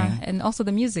 So stunning. yeah, and also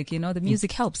the music, you know, the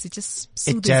music helps. It just It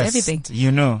soothes just, everything.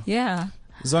 you know. Yeah.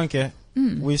 Zonke,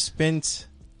 we spent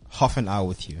half an hour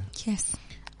with you. Yes.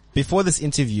 Before this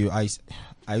interview, I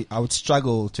would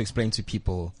struggle to explain to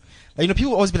people. Like, you know,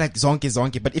 people always be like,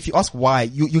 Zonke, but if you ask why,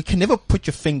 you can never put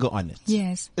your finger on it.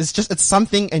 Yes. It's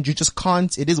something and you just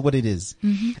can't, it is what it is.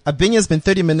 Abinya been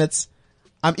 30 minutes.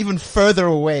 I'm even further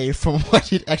away from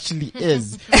what it actually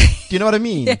is. Do you know what I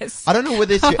mean? Yes. I don't know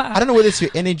whether it's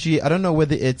your energy. I don't know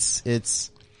whether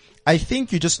it's, I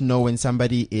think you just know when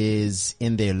somebody is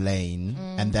in their lane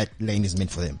and that lane is meant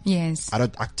for them. Yes. I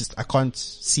can't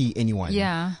see anyone.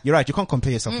 Yeah. You're right. You can't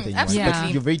compare yourself with anyone. absolutely.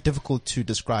 But you're very difficult to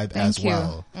describe as Thank you.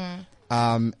 well.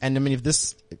 And I mean,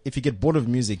 if you get bored of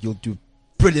music, you'll do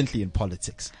brilliantly in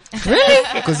politics. Really?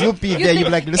 Because you'll be there, you'll be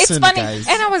like, listen, it's funny. guys.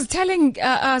 And I was telling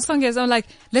Zonke, I'm like,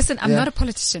 listen, I'm not a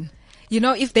politician. You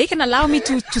know, if they can allow me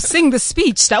to sing the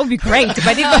speech, that would be great.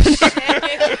 But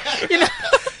if, you know,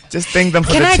 just thank them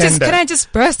for the tender. Can I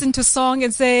just burst into song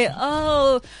and say,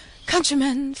 oh,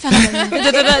 countrymen, fellowmen,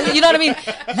 you know what I mean?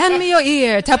 Lend me your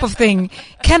ear type of thing.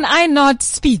 Can I not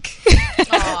speak?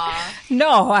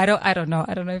 No, I don't know.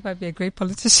 I don't know if I'd be a great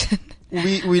politician.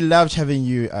 We loved having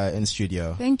you in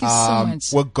studio. Thank you so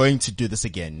much. We're going to do this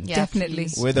again. Yeah, Definitely.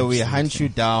 please. Whether we hunt you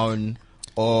down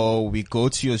or we go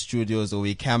to your studios or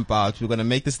we camp out, we're going to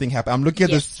make this thing happen. I'm looking at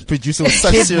this producer with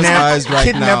such serious eyes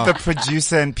right now. Kidnap the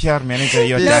producer and PR manager.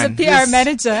 You're No, done. the PR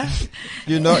manager.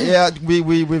 You know, yeah,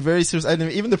 we're very serious. And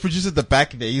even the producer at the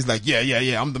back there, he's like,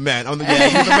 yeah, I'm the man. You're the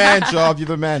man, Job. You're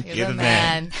the man. You're the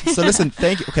man. So listen,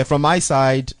 thank you. Okay, from my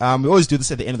side, we always do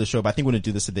this at the end of the show, but I think we're going to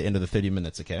do this at the end of the 30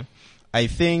 minutes, okay? I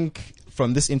think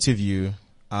from this interview,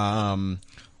 one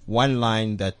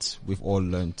line that we've all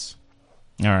learned,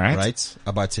 All right. right,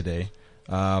 about today.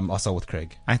 I'll start with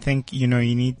Craig. I think, you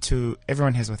need to,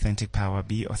 everyone has authentic power.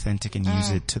 Be authentic and use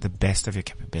it to the best of your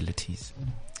capabilities.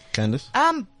 Candace?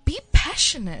 Be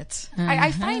passionate.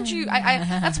 I find you,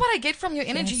 that's what I get from your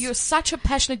energy. Yes. You're such a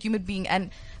passionate human being,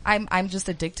 and I'm just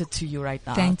addicted to you right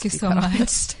now. Thank you to be so quite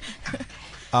much.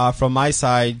 honest. From my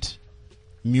side,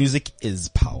 music is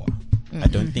power. I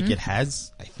don't think it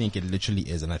has. I think it literally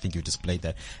is, and I think you displayed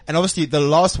that. And obviously, the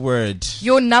last word.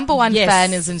 Your number one Yes.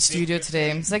 fan is in studio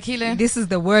today. Zakile. This is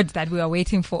the word that we are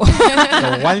waiting for.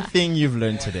 The one thing you've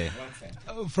learned today.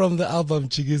 From the album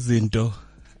Chigizinto,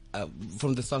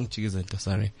 from the song Chigizinto,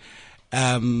 sorry.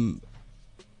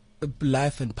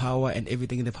 Life and power and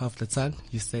everything in the power of the tongue,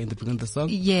 you say in the beginning of the song.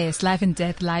 Yes, life and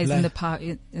death lies in the power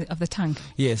of the tongue.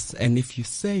 Yes, and if you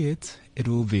say it, it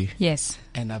will be. Yes.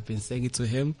 And I've been saying it to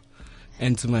him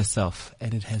and to myself,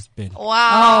 and it has been. Oh,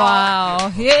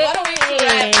 wow. Yeah. What a way to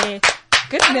rap.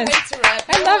 Goodness. What a way to rap.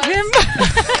 I love him.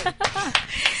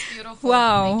 Beautiful.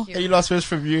 Wow. Thank you. You lost words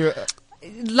from you.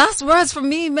 Last words from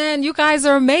me, man. You guys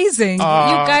are amazing. You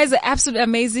guys are absolutely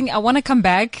amazing. I want to come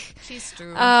back. Please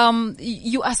do.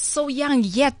 You are so young,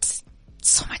 yet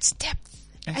so much depth.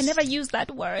 Yes. I never used that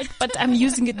word, but I'm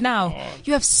using it now.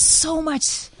 You have so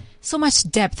much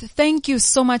depth. Thank you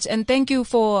so much. And thank you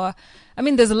for,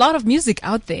 there's a lot of music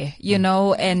out there,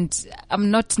 and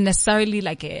I'm not necessarily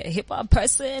like a hip hop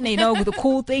person, with the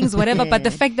cool things, whatever, but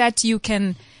the fact that you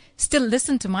can still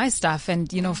listen to my stuff and,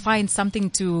 find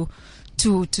something to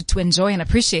enjoy and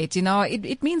appreciate,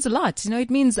 it means a lot.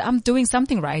 It means I'm doing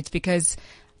something right because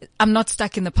I'm not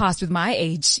stuck in the past with my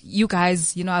age. You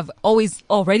guys, I've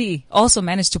already also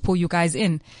managed to pull you guys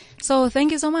in. So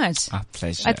thank you so much. Our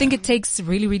pleasure. I think it takes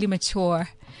really, really mature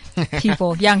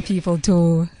people, young people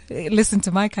to listen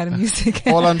to my kind of music.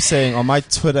 All I'm saying, on my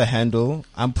Twitter handle,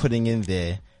 I'm putting in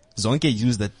there, Zonke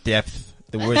used the depth.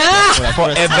 The word for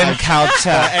urban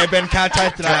culture. Urban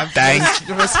culture. Thanks.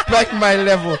 Respect my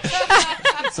level.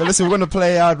 So listen, we're going to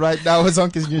play out right now with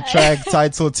Zonke's new track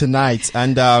titled Tonight.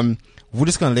 And we're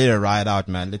just going to let it ride out,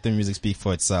 man. Let the music speak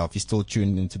for itself. You're still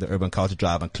tuned into the Urban Culture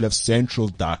Drive on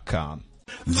CliffCentral.com.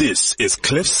 This is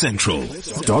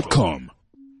CliffCentral.com.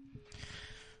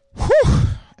 Whew.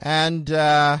 And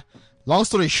long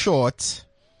story short,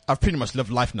 I've pretty much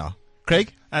lived life now.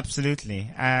 Craig?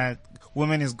 Absolutely.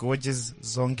 Woman is gorgeous.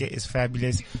 Zonke is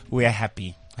fabulous. We are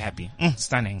happy.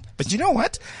 Stunning. But you know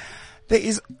what? There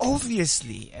is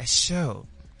obviously a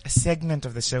segment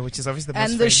of the show, which is obviously the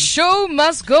most And the show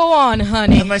must go on,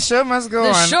 honey. And the show must go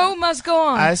on. The show must go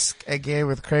on. Ask a Gay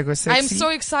with Craig or Sexy. I'm so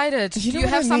excited. You Do know you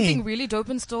what have I something mean? really dope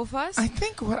in store for us? I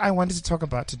think what I wanted to talk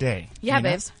about today. Yeah,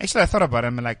 babes. Actually, I thought about it.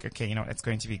 I'm like, okay, it's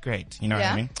going to be great. You know what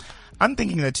I mean? I'm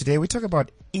thinking that today we talk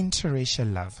about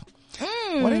interracial love.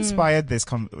 What inspired this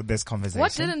conversation?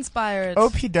 What did inspire it?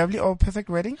 OPW, All Perfect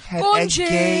Wedding, had a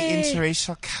gay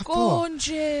interracial couple.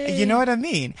 You know what I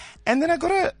mean? And then I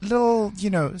got a little,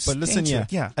 But listen,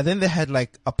 yeah. And then they had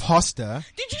like a pastor.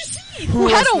 Did you see? Who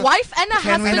had a wife and a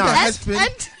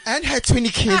husband and had 20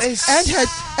 kids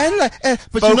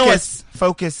but focus, you know what?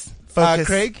 Focus.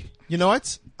 Craig, you know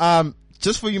what?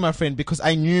 Just for you, my friend, because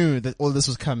I knew that all this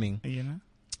was coming.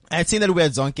 I had seen that we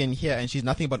had Zonke in here and she's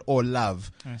nothing but all love.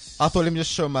 Yes. I thought, let me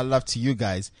just show my love to you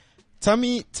guys. Tell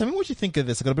me what you think of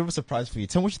this. I got a bit of a surprise for you.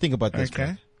 Tell me what you think about this.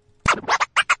 Okay.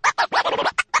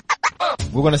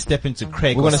 We're going to step into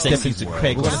Craig. People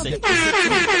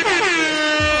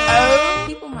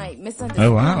might misunderstand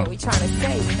Oh, wow. what we're trying to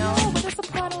say, but that's a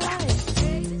part of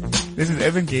life. This is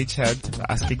Evan Gay Chat, the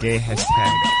Ask a Gay hashtag.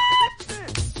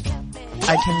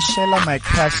 I can share my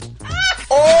crush.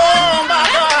 Oh my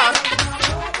God!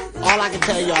 All I can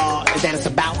tell y'all is that it's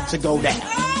about to go down.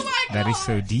 Oh my That is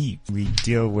so deep. We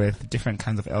deal with different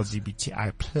kinds of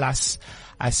LGBTI plus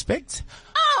aspects.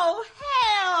 Oh,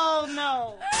 hell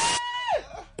no.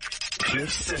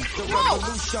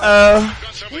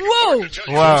 Whoa.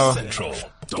 Wow. Central.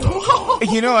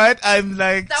 You know what? I'm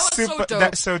like That was so super. dope.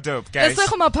 That's so dope, guys. That's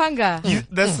Mapanga.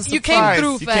 That's a surprise. You came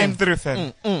through, You fam. came through,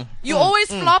 fam. You always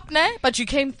flop, ne? But you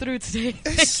came through today.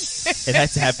 It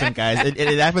has to happen, guys.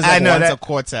 It happens I like know once that. a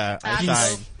quarter. I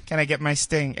know. Can I get my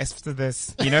sting after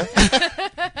this? You know,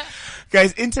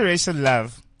 guys, interracial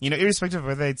love. You know, irrespective of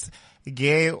whether it's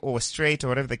gay or straight or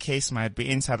whatever the case might be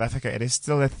in South Africa, it is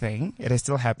still a thing. It is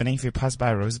still happening. If you pass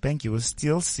by Rosebank, you will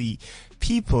still see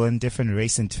people in different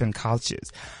race and different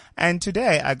cultures. And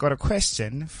today I got a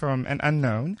question from an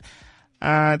unknown.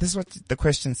 This is what the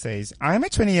question says. I am a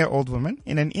 20-year-old woman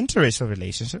in an interracial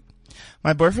relationship.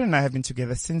 My boyfriend and I have been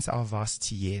together since our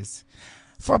varsity years,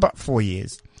 for about 4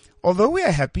 years. Although we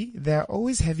are happy, there are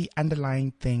always heavy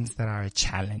underlying things that are a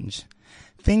challenge.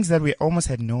 Things that we almost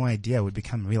had no idea would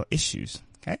become real issues.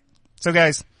 Okay? So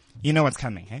guys, you know what's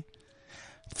coming, hey?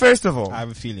 First of all,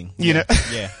 have a feeling. You know,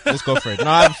 Yeah, let's go for it. No,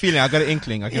 I have a feeling. I got an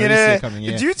inkling. I can already see it coming.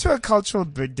 Yeah. due to our cultural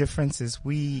differences,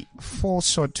 we fall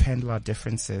short to handle our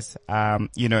differences.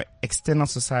 External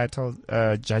societal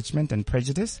judgment and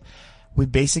prejudice. We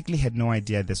basically had no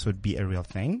idea this would be a real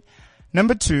thing.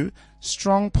 Number 2,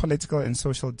 strong political and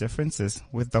social differences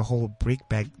with the whole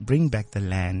bring back the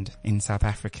land in South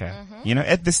Africa. You know,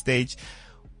 at this stage,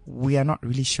 we are not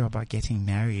really sure about getting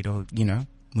married or,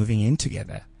 moving in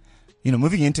together.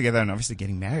 Moving in together and obviously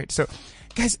getting married. So,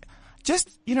 guys, just,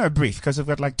 a brief, because we've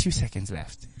got like 2 seconds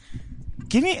left.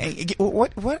 Give me,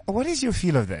 what is your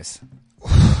feel of this?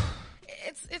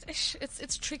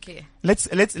 It's tricky. Let's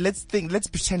think, let's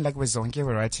pretend like we're Zonke,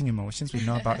 we're writing emotions, we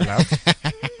know about love.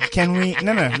 Can we,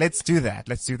 no, let's do that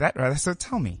rather. So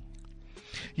tell me.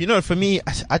 For me,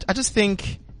 I just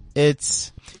think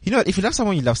it's, if you love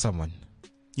someone, you love someone.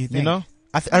 You think?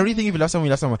 I really think if you love someone,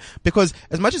 you love someone. Because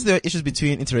as much as there are issues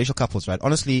between interracial couples, right?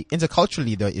 Honestly,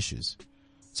 interculturally, there are issues.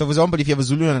 So for example, if you have a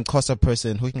Zulu and a Xhosa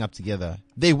person hooking up together,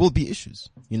 there will be issues,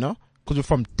 because we're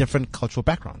from different cultural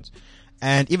backgrounds.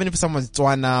 And even if someone's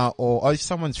Tswana or if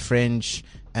someone's French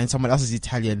and someone else is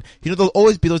Italian, there'll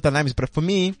always be those dynamics. But for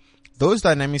me, those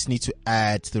dynamics need to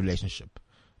add to the relationship.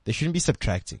 They shouldn't be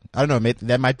subtracting. I don't know, mate,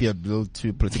 that might be a little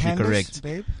too politically correct.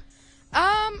 Babe?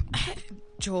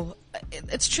 Joe,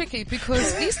 it's tricky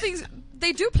because these things,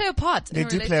 they do play a part. They in a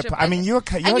do play a relationship. part. I mean, you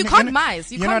can't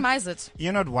mize. You can't mize it.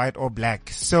 You're not white or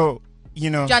black. So, Do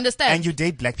you understand? And you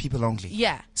date black people only.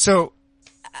 Yeah. So,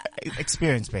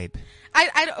 experience, babe.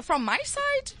 I from my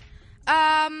side,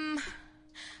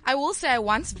 I will say I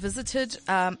once visited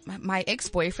my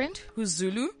ex-boyfriend who's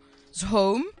Zulu's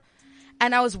home,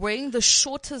 and I was wearing the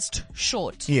shortest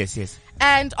short. Yes.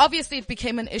 And obviously it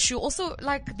became an issue. Also,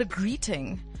 like the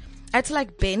greeting, I had to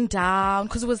bend down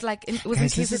because it was Guys, in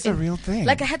this case is a real thing.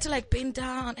 I had to bend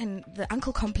down, and the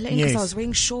uncle complained because I was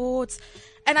wearing shorts.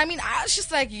 And I mean, I was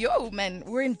just like, yo, man,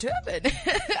 we're in Durban.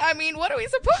 I mean, what are we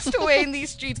supposed to wear in these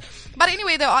streets? But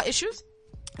anyway, there are issues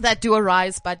that do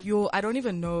arise, but I don't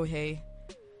even know,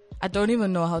 I don't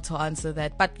even know how to answer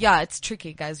that. But yeah, it's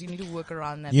tricky, guys. You need to work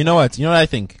around that. You know what I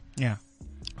think? Yeah.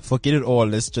 Forget it all.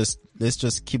 Let's just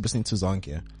keep listening to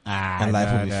Zonke. And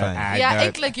life will be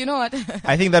fine. You know what?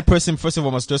 I think that person, first of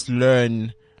all, must just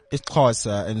learn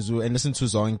Xhosa and Zulu and listen to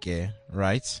Zonke,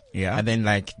 right? Yeah. And then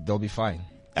they'll be fine.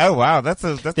 Oh wow,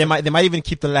 They might even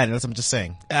keep the land. That's what I'm just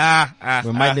saying. We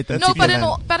might let them No, keep but the in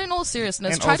land. all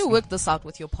seriousness, try to work this out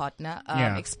with your partner.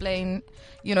 Explain,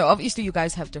 obviously you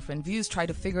guys have different views. Try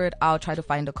to figure it out. Try to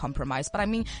find a compromise. But I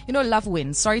mean, love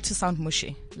wins. Sorry to sound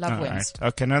mushy. Love wins. Right.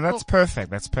 Okay, no, that's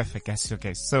perfect. That's perfect. Yes,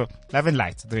 okay. So, love and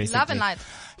light. Basically. Love and light.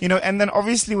 And then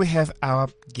obviously we have our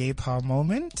gay power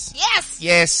moment.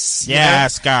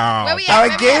 Yes, girl. Where we Our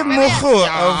at? gay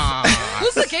muhu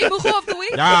Who's the gay muhu of the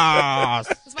week? Yes.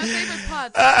 It's my favorite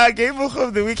part. Our gay muhu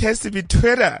of the week has to be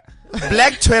Twitter.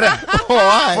 Black Twitter.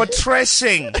 Why? For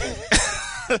trashing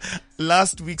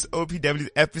last week's OPW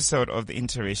episode of the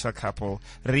interracial couple,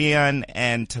 Rian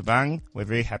and Tabang. We're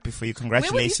very happy for you.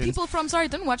 Congratulations. Where were these people from? Sorry, I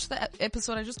didn't watch the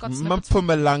episode. I just got snippets.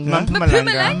 Mpumalanga.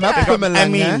 Mpumalanga. I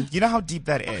mean, you know how deep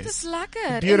that is. It's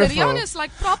lekker. Beautiful. And Rian is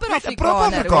proper Afrikaner.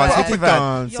 Proper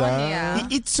Afrikaner. Yeah.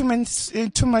 He eats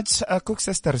too much cook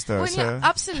sisters though. Yeah,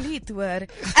 absolute hoor.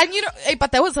 And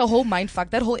but that was a whole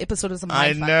mindfuck. That whole episode was a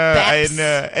mindfuck. I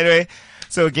know. Anyway,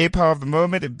 so gay power of the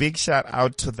moment, a big shout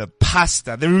out to the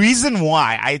pastor. The reason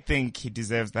why I think he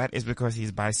deserves that is because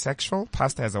he's bisexual.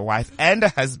 Pastor has a wife and a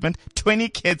husband, 20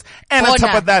 kids, and on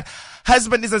top of that,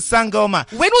 Husband is a sangoma.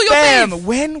 When will your Bam! fave?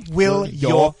 When will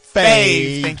your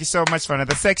fave? Thank you so much for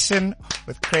another section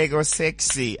with Craigo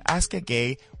Sexy. Ask a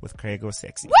Gay with Craigo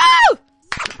Sexy. Woo!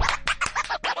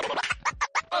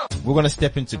 We're gonna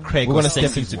step into Craig. We're gonna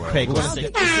step into Craig.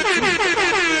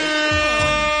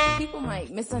 People might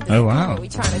misunderstand Oh, wow. what we're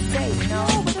trying to say. No,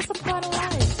 but that's a part of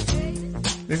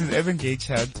life. This is Urban Gay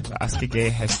Chat, Ask a Gay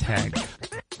hashtag.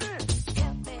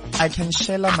 I can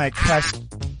share my crush.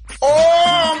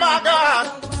 Oh my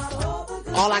God!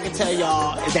 All I can tell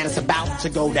y'all is that it's about to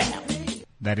go down.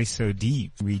 That is so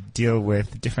deep. We deal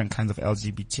with different kinds of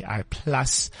LGBTI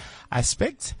plus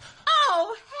aspects.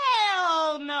 Oh,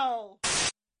 hell no.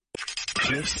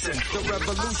 The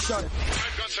revolution.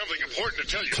 I've got something important to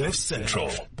tell you.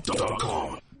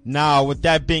 CliffCentral.com. Now, with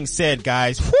that being said,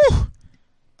 guys, whew,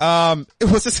 it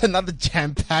was just another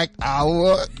jam-packed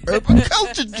hour Urban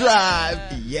Culture Drive.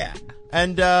 Yeah.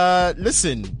 And,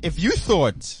 listen, if you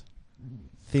thought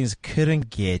things couldn't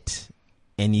get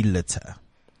any litter,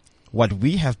 what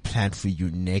we have planned for you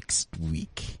next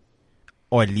week,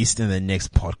 or at least in the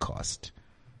next podcast,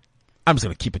 I'm just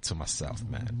going to keep it to myself,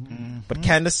 man. But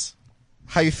Candace,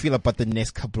 how you feel about the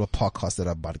next couple of podcasts that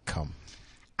are about to come?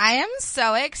 I am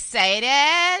so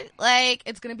excited. Like,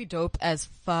 it's going to be dope as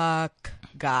fuck,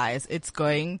 guys. It's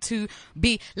going to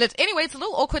be lit. Anyway, it's a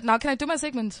little awkward now. Can I do my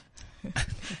segment?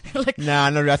 Like, Nah,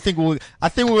 no, I think we're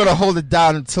going to hold it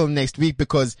down until next week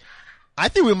because I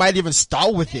think we might even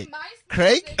start with it.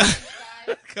 Craig?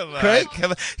 Come on. Craig?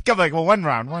 Come on. Well, one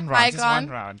round. Just Icon. one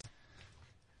round.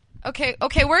 Okay,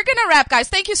 we're gonna wrap, guys.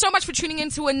 Thank you so much for tuning in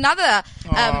to another,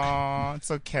 Oh, it's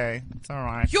okay. It's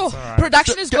alright. Your It's alright.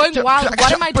 production is going wild.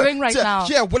 What am I doing right now?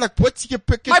 Yeah, well, like, what's your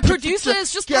pick? My producer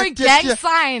is just throwing gang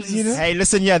signs. You know? Hey,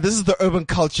 listen, yeah, this is the Urban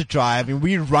Culture Drive, and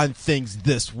we run things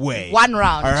this way. One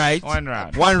round. All right? One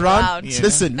round. One round? Round. Yeah.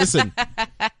 Listen.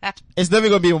 It's never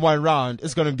going to be in one round.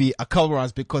 It's going to be a couple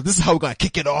rounds because this is how we're going to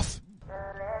kick it off.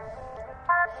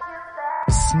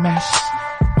 Smash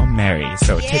or marry.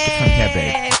 So take it from here,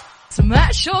 babe.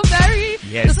 Smash or marry.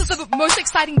 Yes. This is the most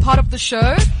exciting part of the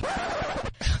show.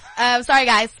 Sorry,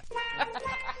 guys.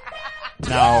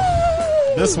 Now,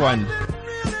 this one.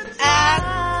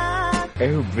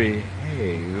 Oh,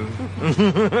 behave.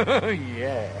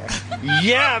 Yeah.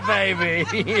 Yeah, baby.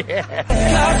 Yeah.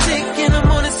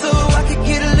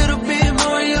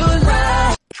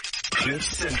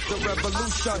 The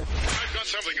revolution. I've got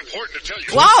something important to tell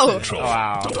you. Wow.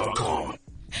 CliffCentral.com.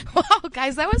 Wow,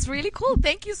 guys, that was really cool.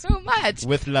 Thank you so much.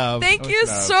 With love. Thank you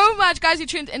so much, guys. You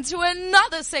tuned into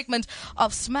another segment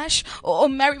of Smash or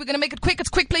Marry. We're going to make it quick. It's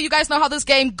quick play. You guys know how this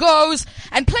game goes.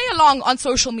 And play along on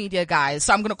social media, guys.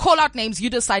 So I'm going to call out names. You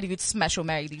decide if you'd smash or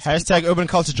marry these Hashtag people. Urban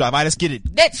Culture Drive. All right, let's get it.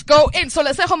 Let's go in. So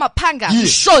let's say Mapanga. Yeah.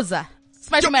 Shoza.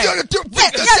 Smash or marry. Smash and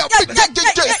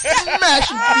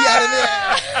be out of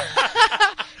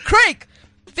there. Craig.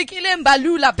 Fikile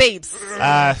Mbalula, babes.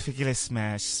 Fikile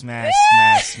smash.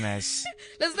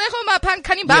 Let's say Mapanga.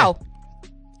 Kanibao.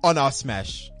 On our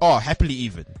smash. Oh, happily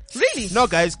even. Really? No,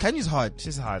 guys, Kanye's hot.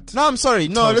 She's hot. No, I'm sorry.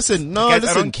 No, Toast. listen. No, Guys,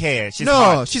 listen. I don't care. She's no,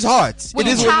 hot. she's hot. Will It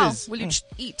you is what chow? it is. Will you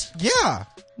eat? Yeah.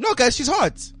 No, guys, she's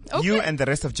hot. Okay. You and the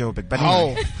rest of Joburg. But Oh.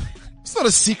 anyway. It's not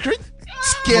a secret.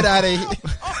 Let's get out of here.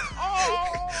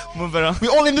 Move on.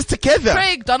 We're all in this together.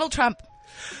 Craig, Donald Trump.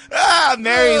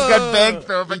 Mary's got banked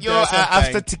though, but He yo, does have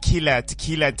after bank.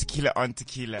 tequila on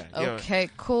tequila. Yo. Okay,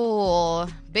 cool.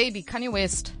 Baby, Kanye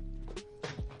West.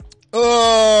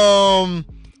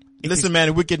 Listen,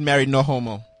 man, we get married, no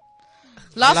homo.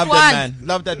 Last Love one. that man.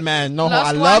 Love that man. No homo. Last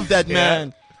I one. love that Yeah.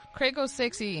 man. Craig goes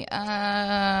sexy.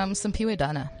 Simpiwe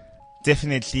Dana.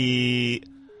 Definitely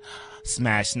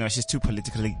smash. No, she's too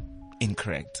politically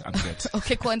incorrect. I'm good.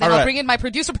 Okay, cool. And then All I'll right. bring in my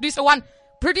producer one.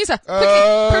 Producer,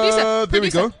 quickly. Producer. There we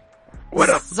go. What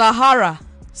up? Zahara.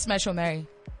 Smash or marry.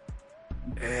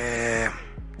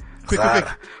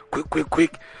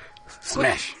 Quick.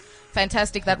 Smash.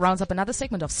 Fantastic. That rounds up another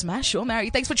segment of Smash or Marry.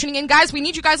 Thanks for tuning in, guys. We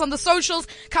need you guys on the socials.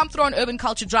 Come through on Urban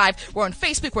Culture Drive. We're on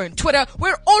Facebook. We're on Twitter.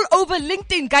 We're all over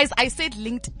LinkedIn. Guys, I said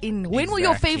LinkedIn. When will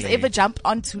your faves Exactly. ever jump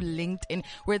onto LinkedIn?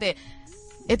 We're there.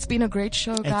 It's been a great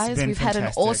show, guys. been We've had an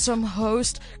fantastic. awesome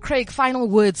host. Craig, final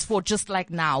words for just like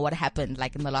now. What happened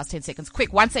like in the last 10 seconds?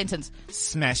 Quick, one sentence.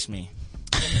 Smash me.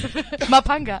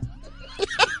 Mapanga.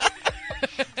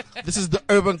 This is the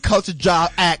Urban Culture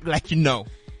Drive Act, like you know.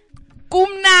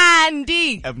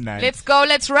 Kumnandi. Kumnandi. Let's go.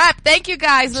 Let's wrap. Thank you,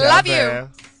 guys. Love you. Jabba.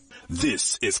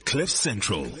 This is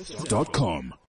CliffCentral.com.